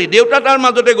উদ্ধাৰ কৰিলি দেউতা তাৰ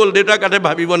মাজতে গ'ল দেউতাৰ কাতে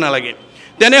ভাবিব নালাগে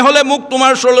তেনেহলে মোক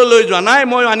তোমাৰ ওচৰলৈ লৈ যোৱা নাই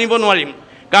মই আনিব নোৱাৰিম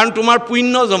কাৰণ তোমাৰ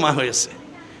পুণ্য জমা হৈ আছে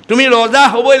তুমি ৰজা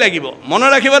হ'বই লাগিব মনত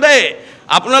ৰাখিবা দেই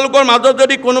আপোনালোকৰ মাজত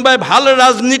যদি কোনোবাই ভাল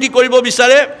ৰাজনীতি কৰিব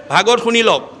বিচাৰে ভাগৱত শুনি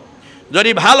লওক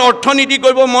যদি ভাল অৰ্থনীতি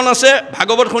কৰিব মন আছে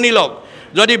ভাগৱত শুনি লওক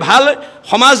যদি ভাল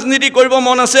সমাজনীতি কৰিব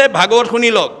মন আছে ভাগৱত শুনি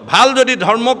লওক ভাল যদি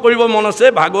ধৰ্ম কৰিব মন আছে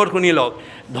ভাগৱত শুনি লওক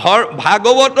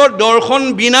ভাগৱতৰ দৰ্শন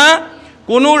বিনা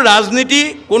কোনো ৰাজনীতি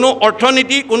কোনো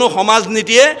অৰ্থনীতি কোনো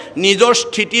সমাজনীতিয়ে নিজৰ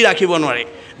স্থিতি ৰাখিব নোৱাৰে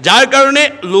যাৰ কাৰণে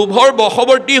লোভৰ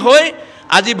বশৱৰ্তী হৈ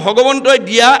আজি ভগৱন্তই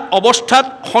দিয়া অৱস্থাত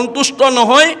সন্তুষ্ট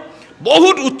নহয়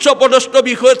বহুত উচ্চ পদস্থ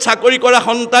বিষয়ত চাকৰি কৰা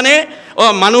সন্তানে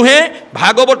মানুহে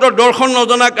ভাগৱতৰ দৰ্শন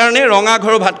নজনাৰ কাৰণে ৰঙা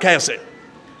ঘৰৰ ভাত খাই আছে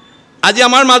আজি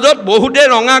আমাৰ মাজত বহুতে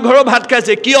ৰঙা ঘৰৰ ভাত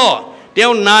খাইছে কিয়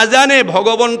তেওঁ নাজানে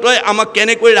ভগৱন্তই আমাক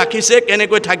কেনেকৈ ৰাখিছে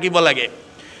কেনেকৈ থাকিব লাগে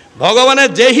ভগৱানে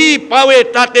যেহি পাৱে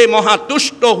তাতে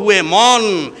মহাতুষ্ট हुए মন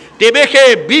তেবেহে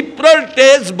বিপ্ৰৰ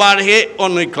তেজ বাঢ়ে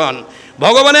অনৈখন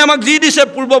ভগৱানে আমাক যি দিছে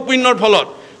পূৰ্ব পুণ্যৰ ফলত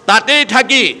তাতেই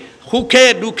থাকি সুখে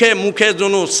দুখে মুখে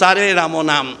জনো সাৰে ৰাম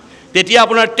নাম তেতিয়া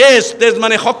আপোনাৰ তেজ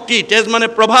মানে শক্তি তেজ মানে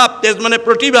প্ৰভাৱ তেজ মানে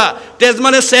প্ৰতিভা তেজ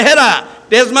মানে চেহেৰা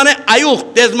তেজ মানে আয়ুষ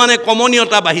তেজ মানে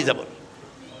কমনীয়তা বাঢ়ি যাব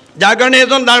যাৰ কাৰণে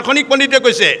এজন দাৰ্শনিক পণ্ডিতে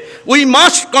কৈছে উই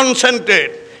must কনচেন্ট্ৰেট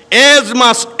as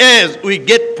must as we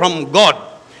get from god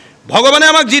ভগৱানে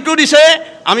আমাক যিটো দিছে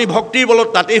আমি ভক্তিৰ বলত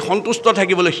তাতেই সন্তুষ্ট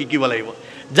থাকিবলৈ শিকিব লাগিব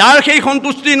যাৰ সেই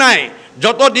সন্তুষ্টি নাই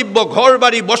যত দিব্য ঘৰ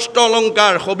বাৰী বস্ত্ৰ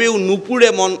অলংকাৰ হবেও নুপুৰে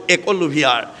মন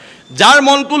একলোভিয়াৰ যাৰ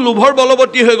মনটো লোভৰ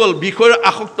বলৱতী হৈ গ'ল বিষয়ৰ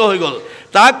আসক্ত হৈ গ'ল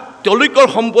তাক তলৈকৰ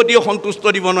সম্পত্তিও সন্তুষ্ট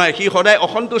দিব নোৱাৰে সি সদায়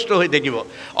অসন্তুষ্ট হৈ থাকিব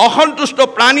অসন্তুষ্ট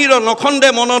প্ৰাণীৰ নখন্দে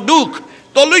মন দুখ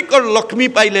তলৈকৰ লক্ষ্মী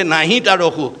পাইলে নাহি তাৰ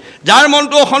অসুখ যাৰ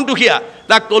মনটো অসন্তুষিয়া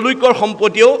তাক তলৈকৰ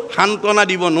সম্পত্তিও সান্তনা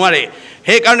দিব নোৱাৰে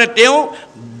সেইকাৰণে তেওঁ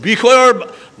বিষয়ৰ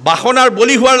বাসনাৰ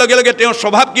বলি হোৱাৰ লগে লগে তেওঁৰ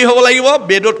স্বভাৱ কি হ'ব লাগিব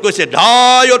বেদত কৈছে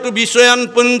ধায়তু বিষয়ান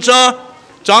পুঞ্চ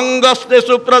চংগস্তে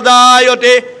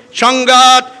সুপ্ৰদায়তে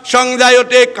সংগাত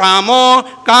সংজায়তে কাম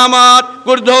কামাত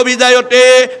ক্ৰোধ বিজায়তে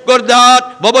ক্ৰোধাত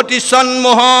ভবতি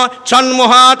সন্মোহ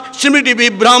সন্মোহাত স্মৃতি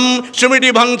বিভ্ৰম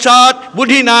স্মৃতি ভংসাত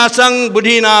বুদ্ধিনাশং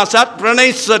বুদ্ধিনাশাত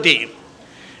প্ৰণশ্যতি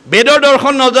বেদৰ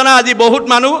দৰ্শন নজনা আজি বহুত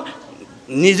মানুহ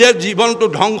নিজে জীৱনটো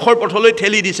ধ্বংসৰ পথলৈ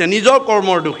ঠেলি দিছে নিজৰ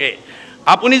কৰ্মৰ দুখে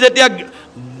আপুনি যেতিয়া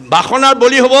বাসনাৰ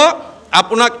বলি হ'ব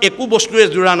আপোনাক একো বস্তুৱে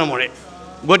জোৰা নমৰে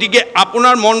গতিকে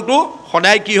আপোনাৰ মনটো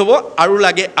সদায় কি হ'ব আৰু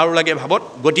লাগে ভাৱত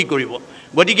গতি কৰিব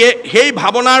গতিকে সেই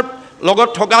ভাৱনাৰ লগত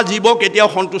থকা জীৱ কেতিয়াও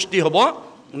সন্তুষ্টি হ'ব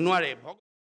নোৱাৰে